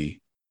going to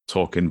be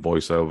talking,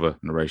 voiceover,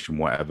 narration,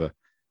 whatever,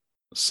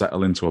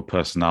 settle into a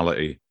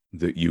personality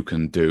that you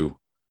can do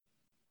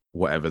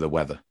whatever the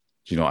weather.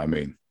 Do you know what I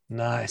mean?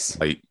 Nice.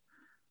 Like,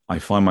 I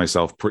find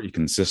myself pretty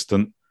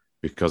consistent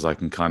because I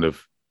just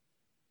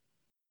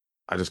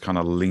kind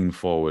of lean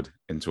forward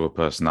into a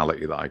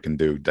personality that I can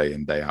do day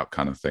in, day out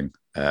kind of thing.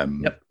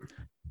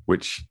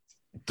 Which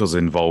does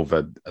involve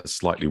a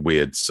slightly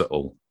weird,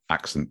 subtle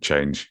accent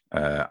change.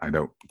 I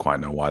don't quite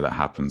know why that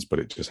happens, but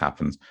it just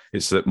happens.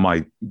 It's that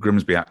my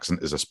Grimsby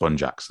accent is a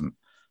sponge accent.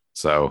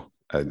 So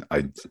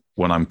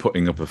when I'm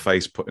putting up a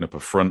face, putting up a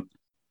front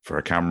for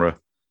a camera,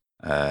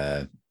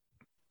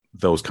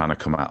 those kind of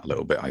come out a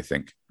little bit, I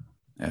think.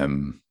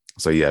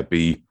 So yeah,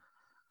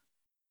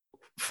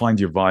 find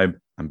your vibe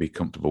and be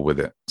comfortable with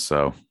it.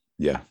 So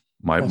yeah,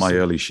 my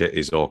early shit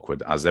is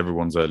awkward, as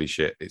everyone's early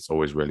shit. It's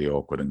always really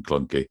awkward and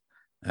clunky.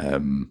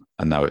 And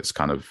now it's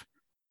kind of,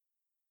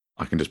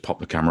 I can just pop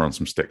the camera on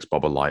some sticks,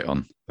 bob a light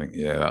on, think,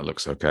 yeah, that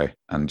looks okay,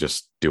 and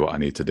just do what I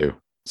need to do.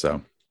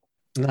 So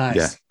nice.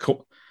 Yeah,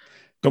 cool.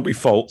 Don't be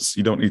false.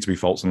 You don't need to be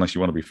false unless you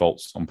want to be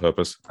false on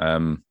purpose.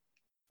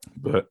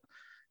 But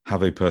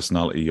have a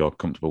personality you're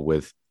comfortable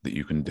with that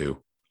you can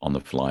do on the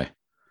fly.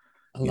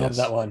 I love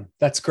that one.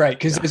 That's great.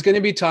 Because there's going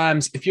to be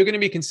times, if you're going to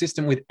be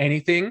consistent with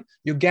anything,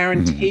 you're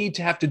guaranteed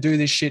to have to do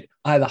this shit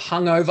either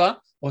hungover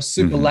or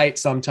super late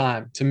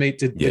sometime to meet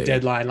the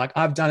deadline. Like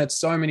I've done it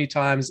so many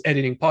times,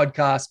 editing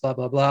podcasts, blah,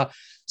 blah, blah.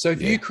 So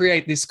if you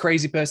create this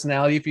crazy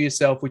personality for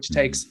yourself, which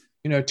takes,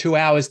 2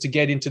 hours to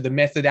get into the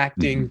method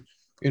acting,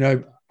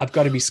 I've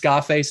got to be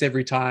Scarface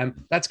every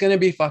time. That's going to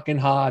be fucking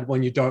hard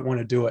when you don't want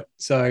to do it.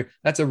 So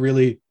that's a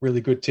really, really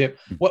good tip.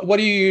 What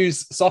do you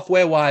use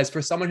software wise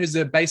for someone who's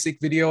a basic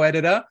video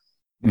editor?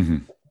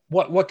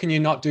 What can you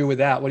not do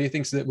without? What do you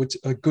think is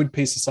a good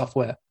piece of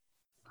software?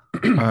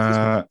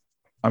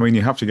 I mean,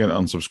 you have to get it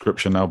on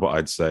subscription now, but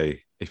I'd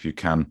say if you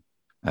can,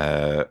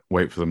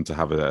 wait for them to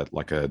have I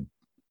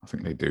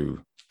think they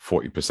do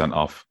 40%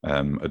 off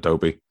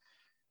Adobe.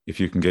 If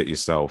you can get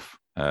yourself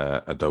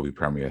Adobe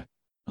Premiere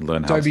and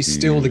learn how to Adobe's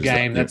still the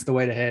game. That's the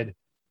way to head.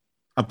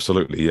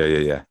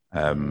 Absolutely. Yeah.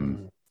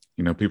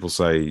 People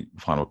say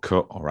Final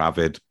Cut or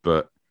Avid,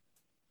 but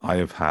I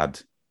have had,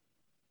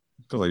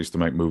 because I used to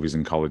make movies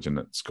in college and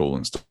at school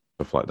and stuff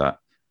like that,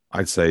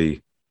 I'd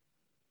say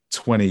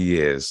 20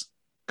 years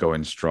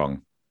going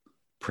strong,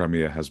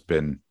 Premiere has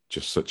been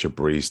just such a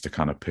breeze to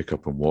kind of pick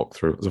up and walk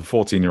through. As a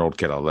 14-year-old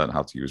kid, I learned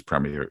how to use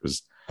Premiere. It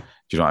was, do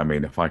you know what I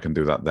mean? If I can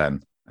do that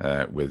then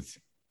with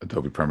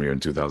Adobe Premiere in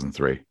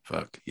 2003,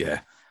 fuck yeah.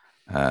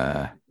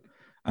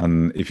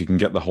 And if you can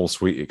get the whole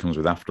suite, it comes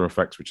with After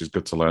Effects, which is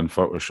good to learn.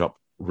 Photoshop,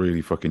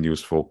 really fucking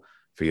useful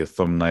for your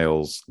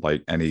thumbnails,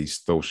 like any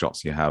still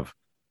shots you have.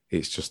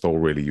 It's just all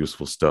really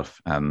useful stuff.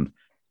 And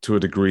to a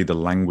degree, the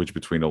language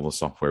between all the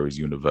software is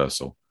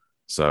universal.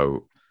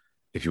 So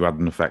if you add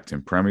an effect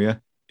in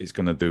Premiere, it's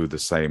going to do the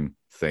same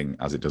thing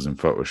as it does in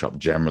Photoshop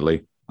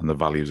generally, and the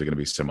values are going to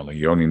be similar.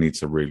 You only need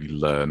to really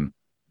learn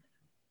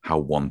how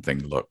one thing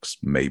looks,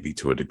 maybe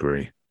to a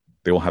degree.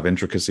 They all have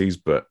intricacies,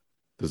 but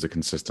there's a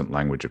consistent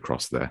language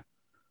across there.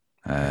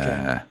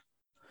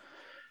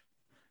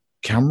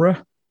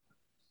 Camera's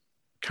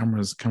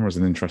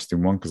an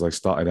interesting one because I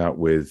started out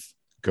with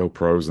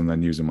GoPros and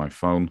then using my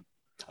phone.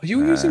 Oh, you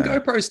were using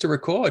GoPros to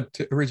record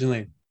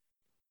originally?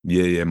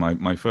 Yeah.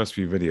 My first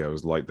few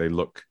videos, like, they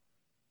look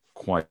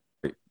quite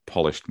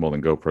polished more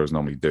than GoPros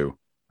normally do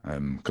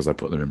because I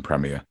put them in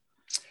Premiere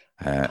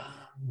and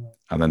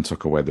then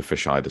took away the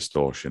fisheye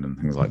distortion and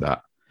things like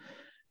that.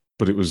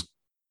 But it was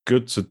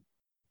good to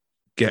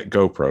get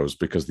GoPros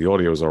because the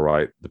audio is all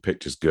right, the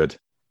picture's good,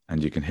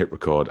 and you can hit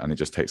record and it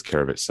just takes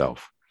care of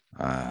itself.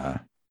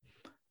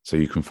 So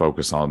you can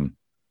focus on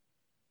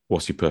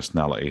what's your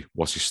personality,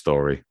 what's your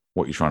story,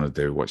 what you're trying to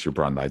do, what's your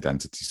brand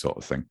identity sort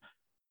of thing.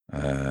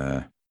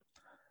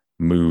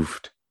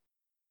 Moved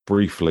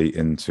briefly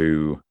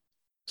into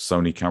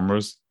Sony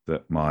cameras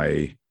that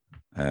my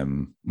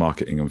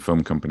marketing and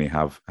film company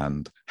have,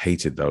 and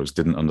hated those,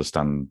 didn't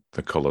understand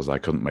the colors. I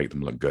couldn't make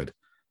them look good.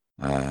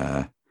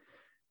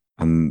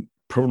 And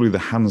probably the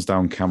hands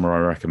down camera I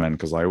recommend,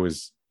 because I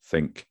always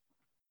think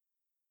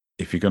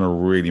if you're going to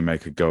really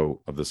make a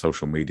go of the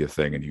social media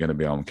thing and you're going to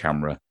be on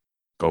camera,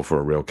 go for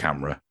a real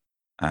camera.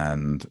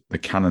 And the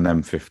Canon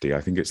M50,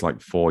 I think it's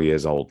like 4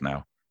 years old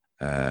now,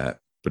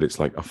 but it's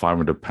like a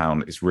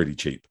 £500. It's really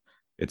cheap.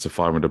 It's a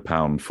 £500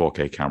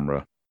 4K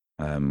camera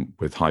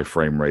with high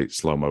frame rate,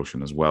 slow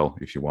motion as well,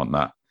 if you want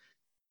that.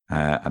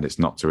 And it's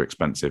not too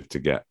expensive to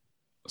get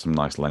some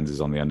nice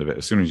lenses on the end of it.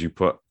 As soon as you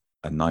put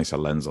a nicer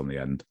lens on the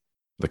end,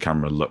 the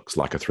camera looks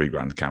like a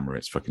 $3,000 camera.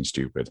 It's fucking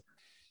stupid.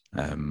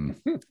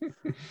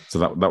 So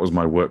that was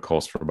my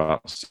workhorse for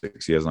about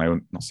 6 years.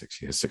 And not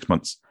 6 years, 6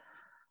 months.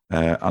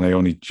 And I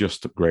only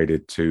just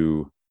upgraded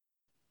to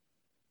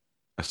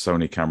a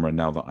Sony camera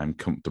now that I'm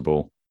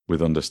comfortable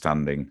with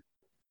understanding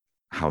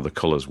how the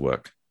colors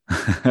work.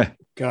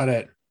 Got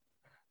it.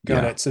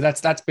 So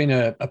that's been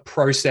a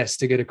process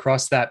to get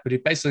across that.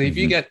 But basically, if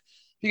you get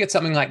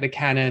something like the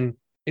Canon,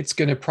 it's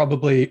going to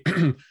probably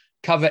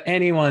cover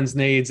anyone's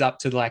needs up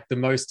to like the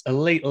most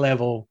elite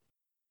level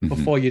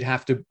before you'd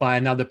have to buy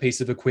another piece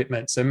of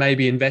equipment. So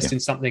maybe invest in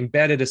something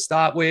better to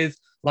start with,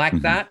 like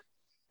that,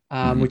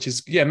 which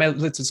is,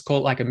 let's just call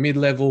it like a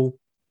mid-level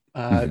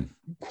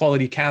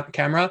quality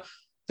camera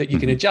that you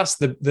can adjust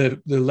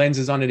the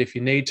lenses on it if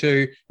you need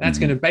to. That's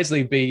going to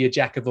basically be your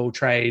jack of all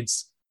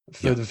trades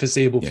for the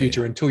foreseeable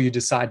future until you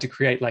decide to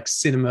create like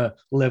cinema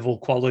level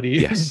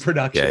quality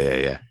production.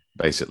 Yeah.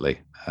 Basically.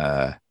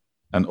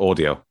 And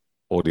audio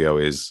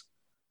is,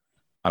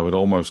 I would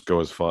almost go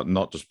as far,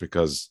 not just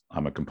because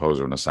I'm a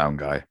composer and a sound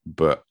guy,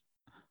 but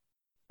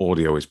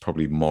audio is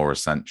probably more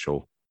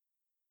essential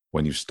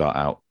when you start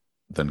out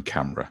than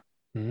camera,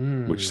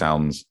 which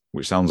sounds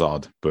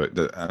odd, but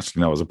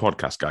actually, no, as a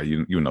podcast guy,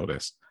 you know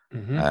this.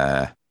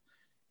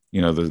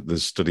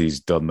 There's studies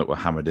done that were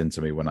hammered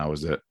into me when I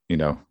was at,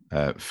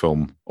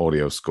 film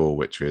audio school,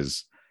 which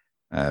is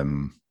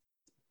two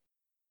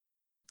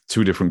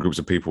different groups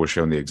of people were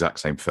shown the exact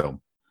same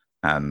film,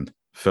 and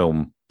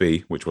film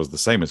B, which was the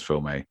same as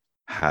film A,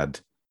 had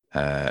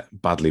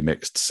badly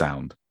mixed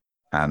sound,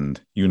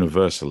 and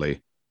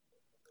universally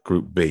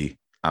group B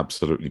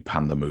absolutely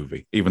panned the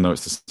movie, even though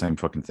it's the same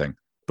fucking thing.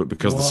 But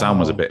because the sound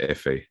was a bit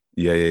iffy,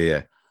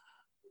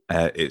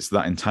 it's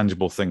that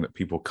intangible thing that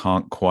people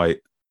can't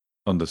quite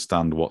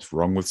understand what's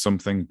wrong with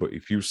something. But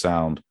if you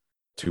sound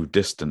too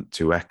distant,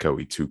 too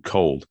echoey, too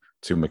cold,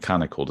 too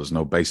mechanical, there's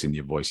no bass in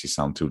your voice, you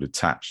sound too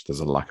detached, there's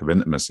a lack of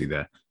intimacy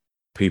there,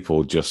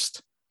 people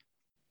just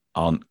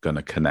aren't going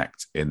to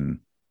connect in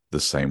the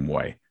same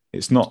way.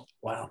 It's not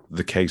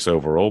the case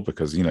overall,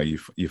 because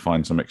you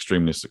find some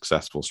extremely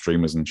successful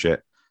streamers and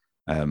shit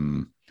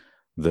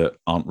that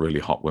aren't really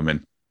hot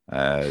women.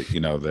 They're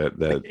guys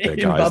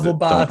that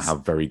don't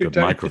have very good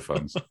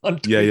microphones.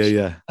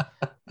 Yeah.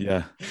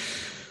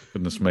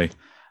 Goodness me.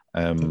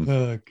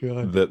 Oh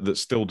god. That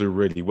still do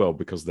really well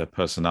because their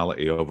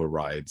personality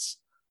overrides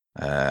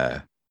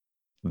the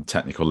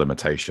technical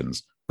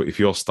limitations. But if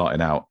you're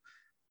starting out,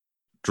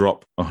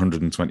 drop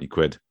 120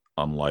 quid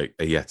on like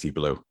a Yeti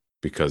Blue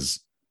because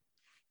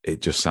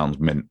it just sounds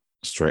mint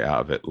straight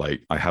out of it.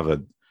 Like I have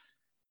a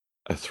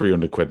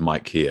 300 quid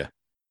mic here,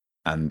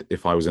 and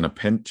if I was in a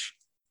pinch,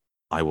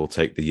 I will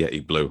take the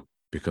Yeti Blue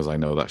because I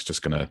know that's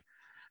just gonna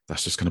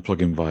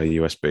plug in via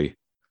USB.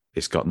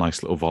 It's got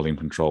nice little volume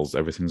controls.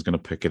 Everything's gonna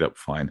pick it up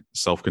fine.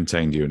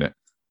 Self-contained unit,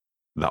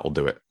 that'll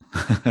do it.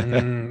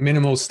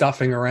 Minimal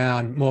stuffing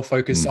around, more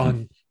focus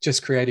on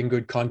just creating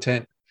good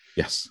content.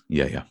 Yes,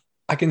 yeah.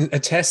 I can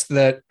attest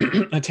to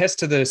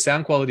the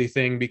sound quality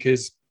thing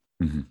because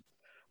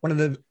one of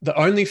the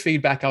only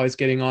feedback I was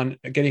getting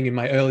in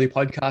my early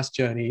podcast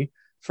journey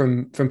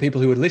from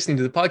people who were listening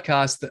to the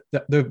podcast,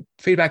 that the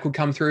feedback would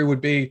come through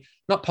would be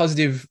not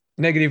positive,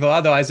 negative, or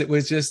otherwise. It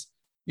was just,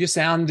 your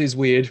sound is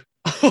weird.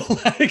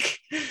 Like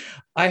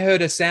I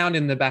heard a sound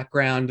in the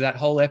background that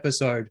whole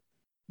episode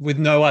with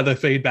no other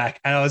feedback.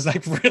 And I was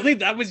like, really?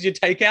 That was your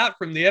takeout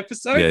from the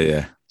episode?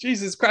 Yeah.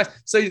 Jesus Christ.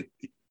 So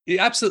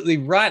you're absolutely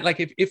right. Like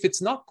if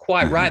it's not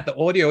quite right, the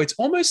audio, it's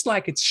almost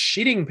like it's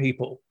shitting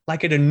people.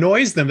 Like it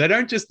annoys them. They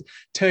don't just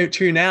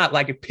tune out.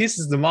 Like it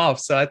pisses them off.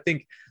 So I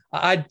think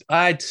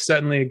I'd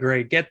certainly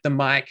agree. Get the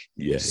mic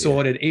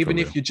sorted, even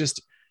if you're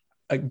just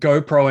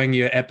GoProing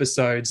your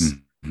episodes.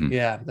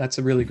 Yeah, that's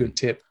a really good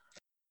tip.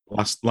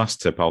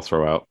 Last tip I'll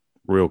throw out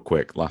real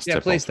quick.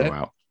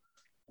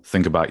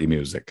 Think about your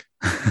music.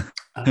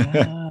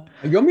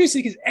 Your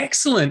music is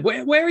excellent.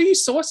 Where are you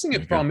sourcing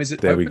it from? Is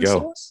it there open we go.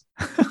 source?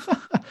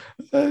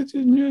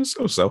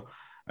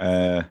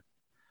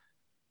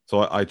 So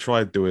I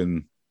tried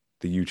doing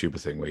the YouTuber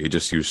thing where you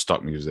just use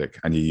stock music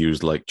and you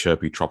use like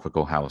chirpy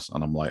tropical house,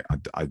 and I'm like,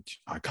 I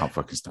can't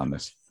fucking stand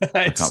this.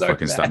 I can't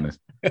fucking stand this.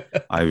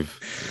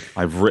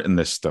 I've written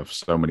this stuff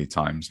so many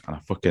times, and I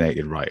fucking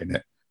hated writing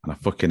it, and I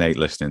fucking hate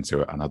listening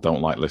to it, and I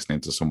don't like listening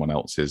to someone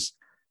else's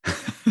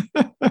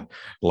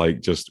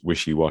like just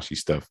wishy-washy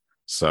stuff.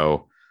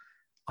 So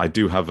I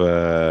do have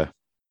a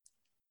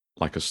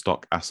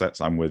stock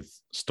assets. I'm with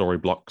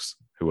Storyblocks,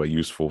 who are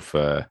useful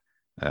for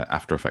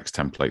After Effects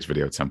templates,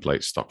 video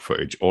templates, stock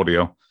footage,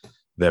 audio.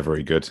 They're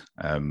very good.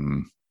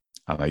 And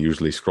I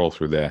usually scroll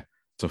through there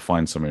to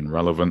find something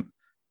relevant.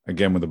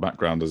 again, with a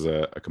background as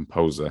a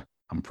composer,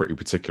 I'm pretty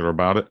particular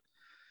about it.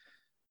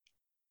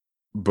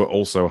 But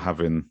also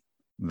having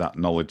that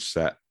knowledge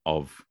set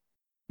of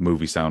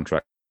movie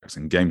soundtracks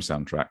and game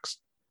soundtracks,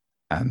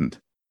 and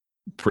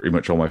pretty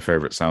much all my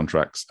favorite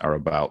soundtracks are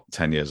about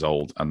 10 years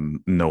old and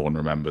no one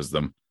remembers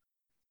them.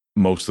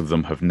 Most of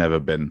them have never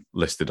been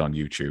listed on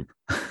YouTube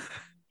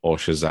or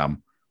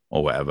Shazam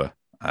or whatever.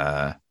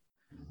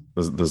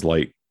 There's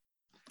like,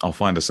 I'll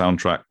find a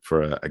soundtrack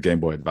for a Game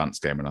Boy Advance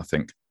game and I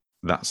think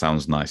that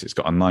sounds nice. It's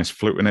got a nice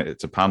flute in it.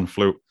 It's a pan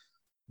flute.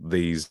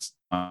 These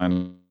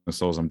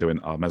dinosaurs I'm doing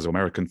are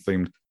Mesoamerican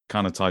themed,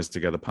 kind of ties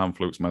together pan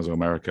flutes,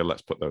 Mesoamerica.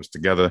 Let's put those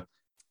together.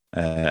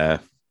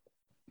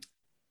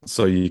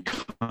 So you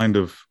kind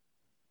of,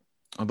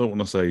 I don't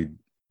want to say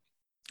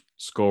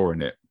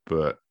scoring it,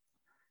 but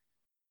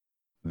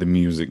the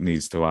music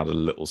needs to add a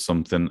little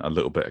something, a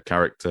little bit of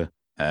character.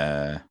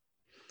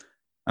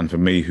 And for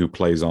me, who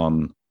plays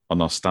on a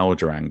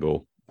nostalgia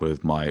angle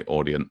with my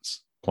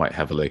audience quite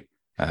heavily,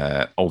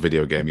 all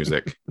video game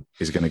music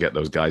is going to get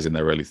those guys in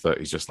their early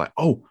 30s just like,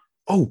 oh,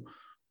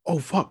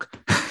 fuck.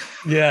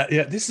 Yeah.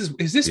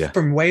 Is this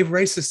from Wave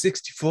Racer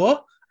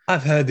 64?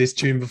 I've heard this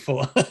tune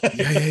before.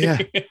 Yeah.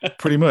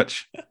 Pretty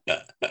much.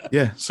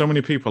 Yeah. So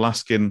many people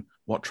asking,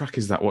 what track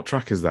is that? What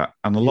track is that?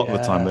 And a lot of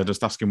the time they're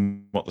just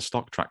asking what the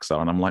stock tracks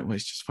are. And I'm like, well,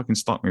 it's just fucking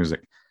stock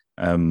music.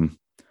 And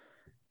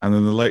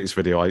then the latest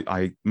video,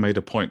 I made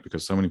a point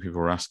because so many people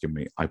were asking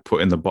me, I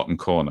put in the bottom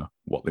corner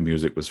what the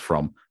music was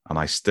from. And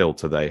I still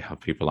today have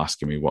people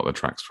asking me what the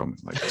track's from.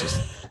 Like,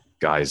 just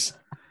guys,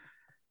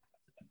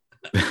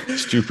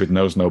 stupid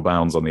knows no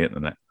bounds on the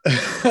internet.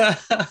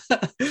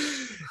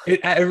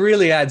 It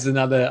really adds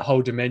another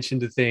whole dimension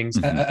to things.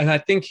 Mm-hmm. And I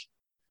think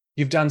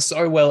you've done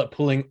so well at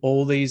pulling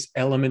all these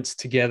elements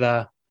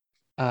together,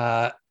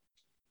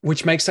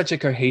 which makes such a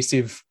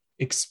cohesive,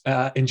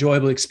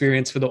 enjoyable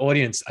experience for the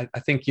audience. I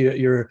think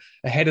you're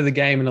ahead of the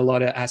game in a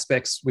lot of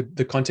aspects with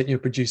the content you're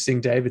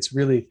producing, Dave. It's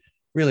really,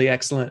 really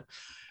excellent.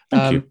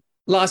 Thank you.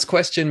 Last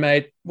question,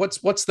 mate.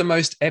 What's the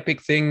most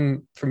epic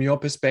thing from your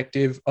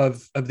perspective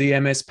of the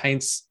MS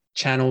Paints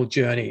channel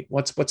journey?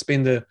 What's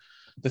been the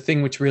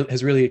thing which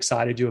has really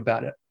excited you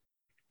about it?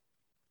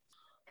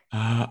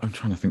 I'm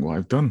trying to think what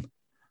I've done.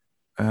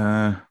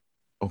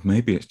 Or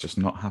maybe it's just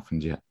not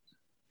happened yet.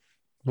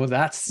 Well,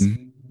 that's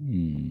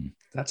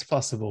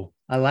possible.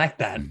 I like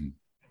that.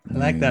 I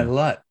like that a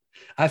lot.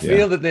 I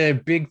feel that there are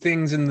big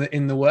things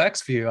in the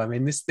works for you. I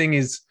mean, this thing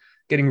is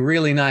getting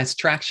really nice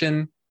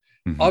traction.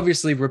 Mm-hmm.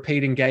 Obviously,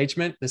 repeat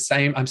engagement.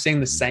 I'm seeing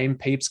the same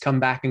peeps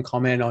come back and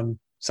comment on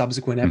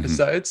subsequent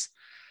episodes.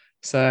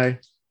 So,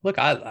 look,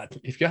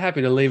 if you're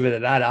happy to leave it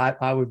at that,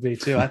 I would be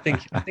too. I think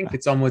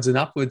it's onwards and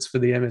upwards for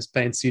the MS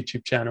Paints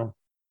YouTube channel.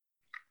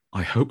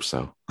 I hope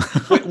so.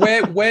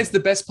 Where's the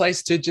best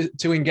place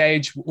to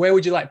engage? Where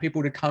would you like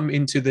people to come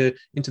into the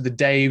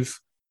Dave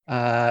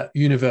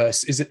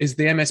universe? Is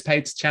the MS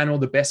Paints channel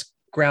the best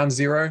ground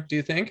zero, do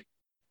you think?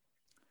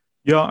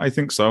 Yeah, I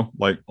think so.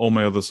 Like all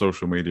my other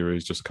social media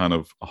is just kind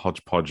of a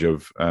hodgepodge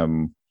of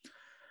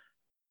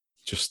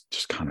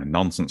just kind of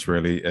nonsense,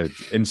 really.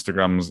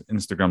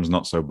 Instagram's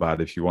not so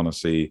bad if you want to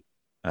see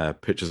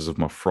pictures of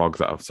my frog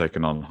that I've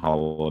taken on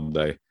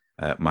holiday,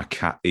 my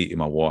cat eating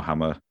my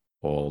Warhammer,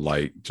 or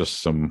like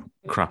just some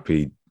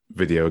crappy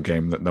video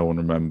game that no one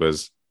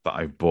remembers that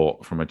I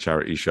bought from a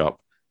charity shop,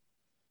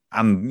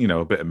 and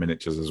a bit of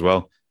miniatures as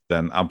well.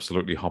 Then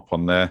absolutely hop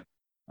on there.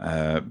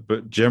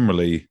 But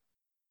generally,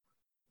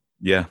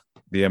 yeah,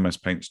 the MS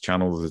Paints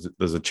channel,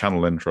 there's a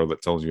channel intro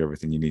that tells you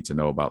everything you need to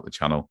know about the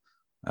channel.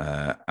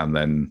 And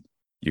then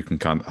you can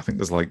I think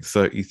there's like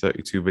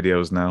 32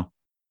 videos now.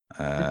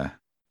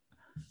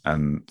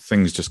 And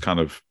things just kind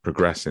of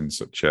progress in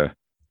such a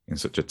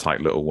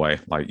tight little way.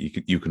 Like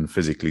you can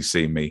physically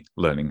see me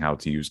learning how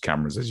to use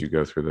cameras as you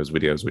go through those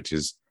videos, which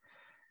is,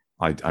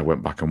 I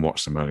went back and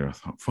watched them earlier. I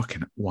thought,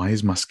 fucking, why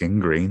is my skin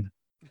green?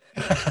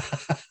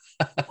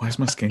 Why is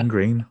my skin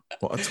green?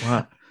 What a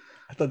twat.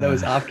 I thought that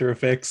was After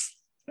Effects.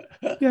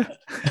 Yeah.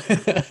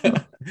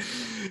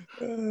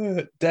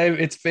 Dave,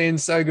 it's been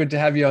so good to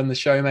have you on the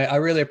show, mate. I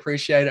really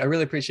appreciate it. I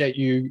really appreciate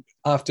you,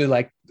 after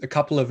like a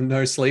couple of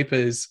no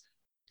sleepers,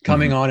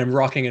 coming on and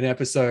rocking an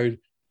episode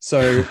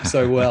so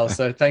well.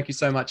 So thank you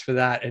so much for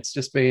that. It's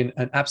just been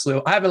an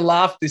absolute, I haven't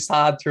laughed this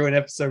hard through an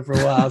episode for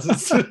a while.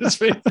 So it's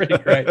been pretty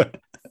great.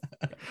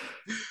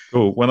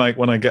 Cool. When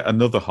I get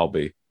another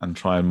hobby and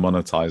try and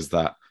monetize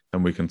that,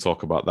 then we can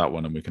talk about that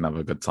one and we can have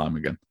a good time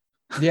again.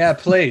 Yeah,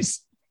 please.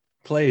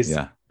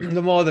 Yeah.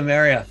 The more the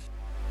merrier.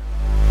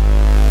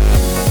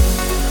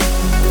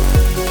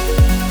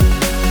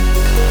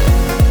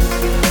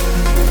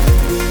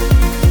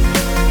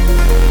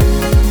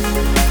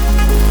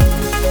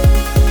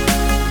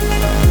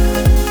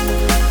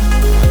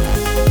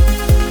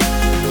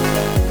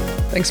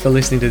 Thanks for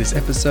listening to this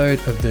episode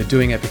of the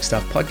Doing Epic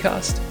Stuff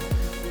podcast.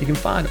 You can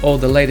find all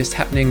the latest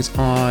happenings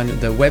on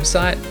the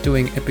website,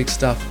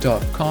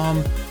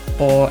 doingepicstuff.com,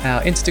 or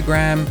our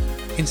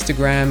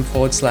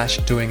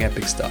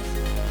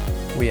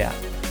Instagram.com/doingepicstuff. We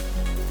out.